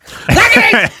shout. Look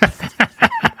at it.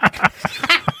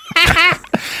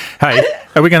 Hey,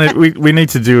 are we going to? We need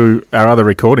to do our other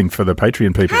recording for the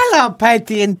Patreon people. Hello,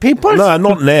 Patreon people. No,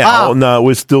 not now. Oh. No,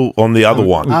 we're still on the other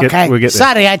one. We'll Okay. we'll get there.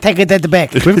 Sorry, I take it at the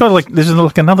back. We've got there's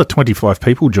another 25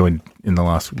 people joined in the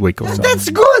last week or so.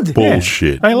 That's good.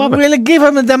 Bullshit. I love it. We'll give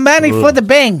him the money for the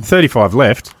bang. 35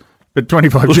 left, but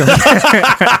 25 joined.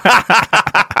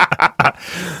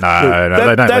 No,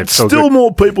 they don't. That's It's all still good.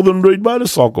 more people than read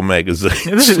motorcycle magazines.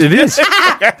 It is. It is.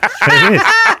 It is.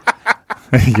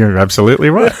 You're absolutely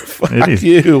right. It is.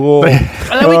 You all.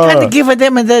 Well, we're going to give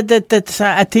them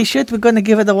a T-shirt. We're going to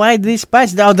give it away this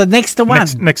batch. Oh, the next one.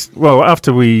 Next. Well,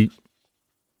 after we.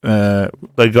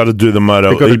 They got to do the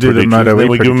Moto They gotta E do the predictions, Moto then E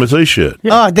we give them a T-shirt.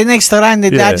 Oh, the next round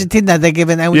in Yeah. Argentina, they're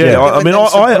giving out. Yeah, I mean,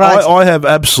 I have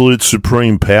absolute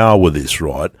supreme power with this,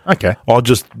 right? Okay. I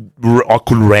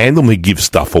could randomly give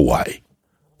stuff away.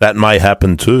 That may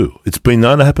happen too. It's been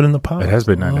known to happen in the past. It has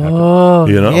been known to happen. Oh,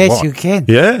 You know yes, what? you can.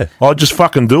 Yeah, I just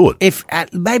fucking do it. If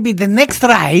maybe the next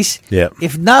race, Yeah.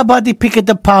 if nobody pick at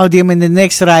the podium in the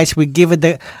next race, we give it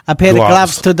a pair of Gloves.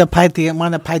 gloves to the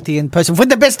Patreon person for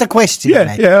the best question. Yeah,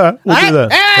 mate. yeah, we'll do Right?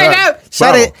 that. Hey, Right.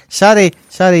 no.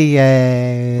 Sorry.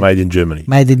 Made in Germany.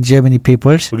 Made in Germany,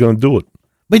 peoples. We're going to do it.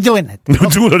 We're doing it. We're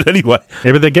doing it anyway.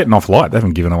 Yeah, but they're getting off light. They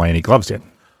haven't given away any gloves yet.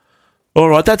 All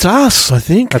right, that's us, I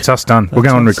think. That's us done. We'll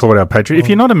go and record our Patreon. If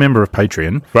you're not a member of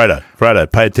Patreon,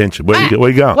 Fredo, pay attention. Where you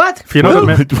going? What? if you're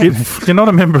not if you're not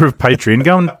a member of Patreon,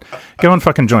 go and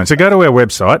fucking join. So go to our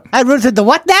website. I rooted the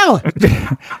what now?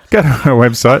 Go to our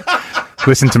website.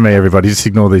 Listen to me, everybody. Just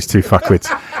ignore these two fuckwits.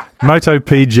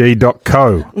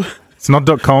 motopg.co. It's not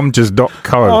 .com, just .co.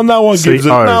 Oh, no one gives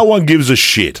C-O. no one gives a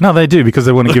shit. No, they do because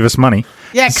they want to give us money.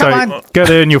 Yeah, come on. Go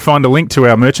there and you'll find a link to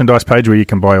our merchandise page where you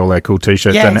can buy all our cool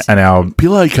T-shirts Yes. and our.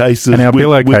 Pillowcases. And our with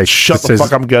pillowcase shut that the says-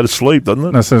 fuck up and go to sleep, doesn't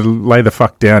it? No, so lay the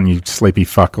fuck down, you sleepy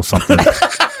fuck, or something.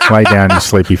 Lay down, you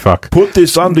sleepy fuck. Put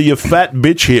this under your fat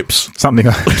bitch hips. Something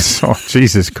like oh,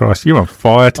 Jesus Christ, you're on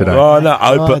fire today. Oh, no,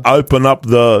 open up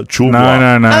the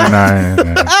chumla. No.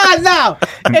 Oh, no.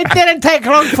 It didn't take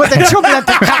long for the chumla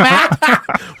to come out.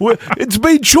 It's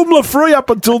been chumla free up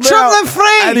until now. Chumla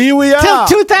free. And here we are.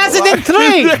 Till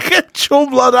 2003. Get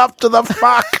chumlaed up to the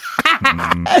fuck.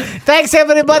 Thanks,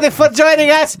 everybody, for joining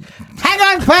us. Hang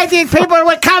on, Patreon people.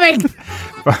 We're coming.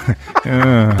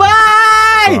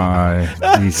 Bye.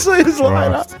 Bye. See you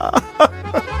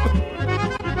later.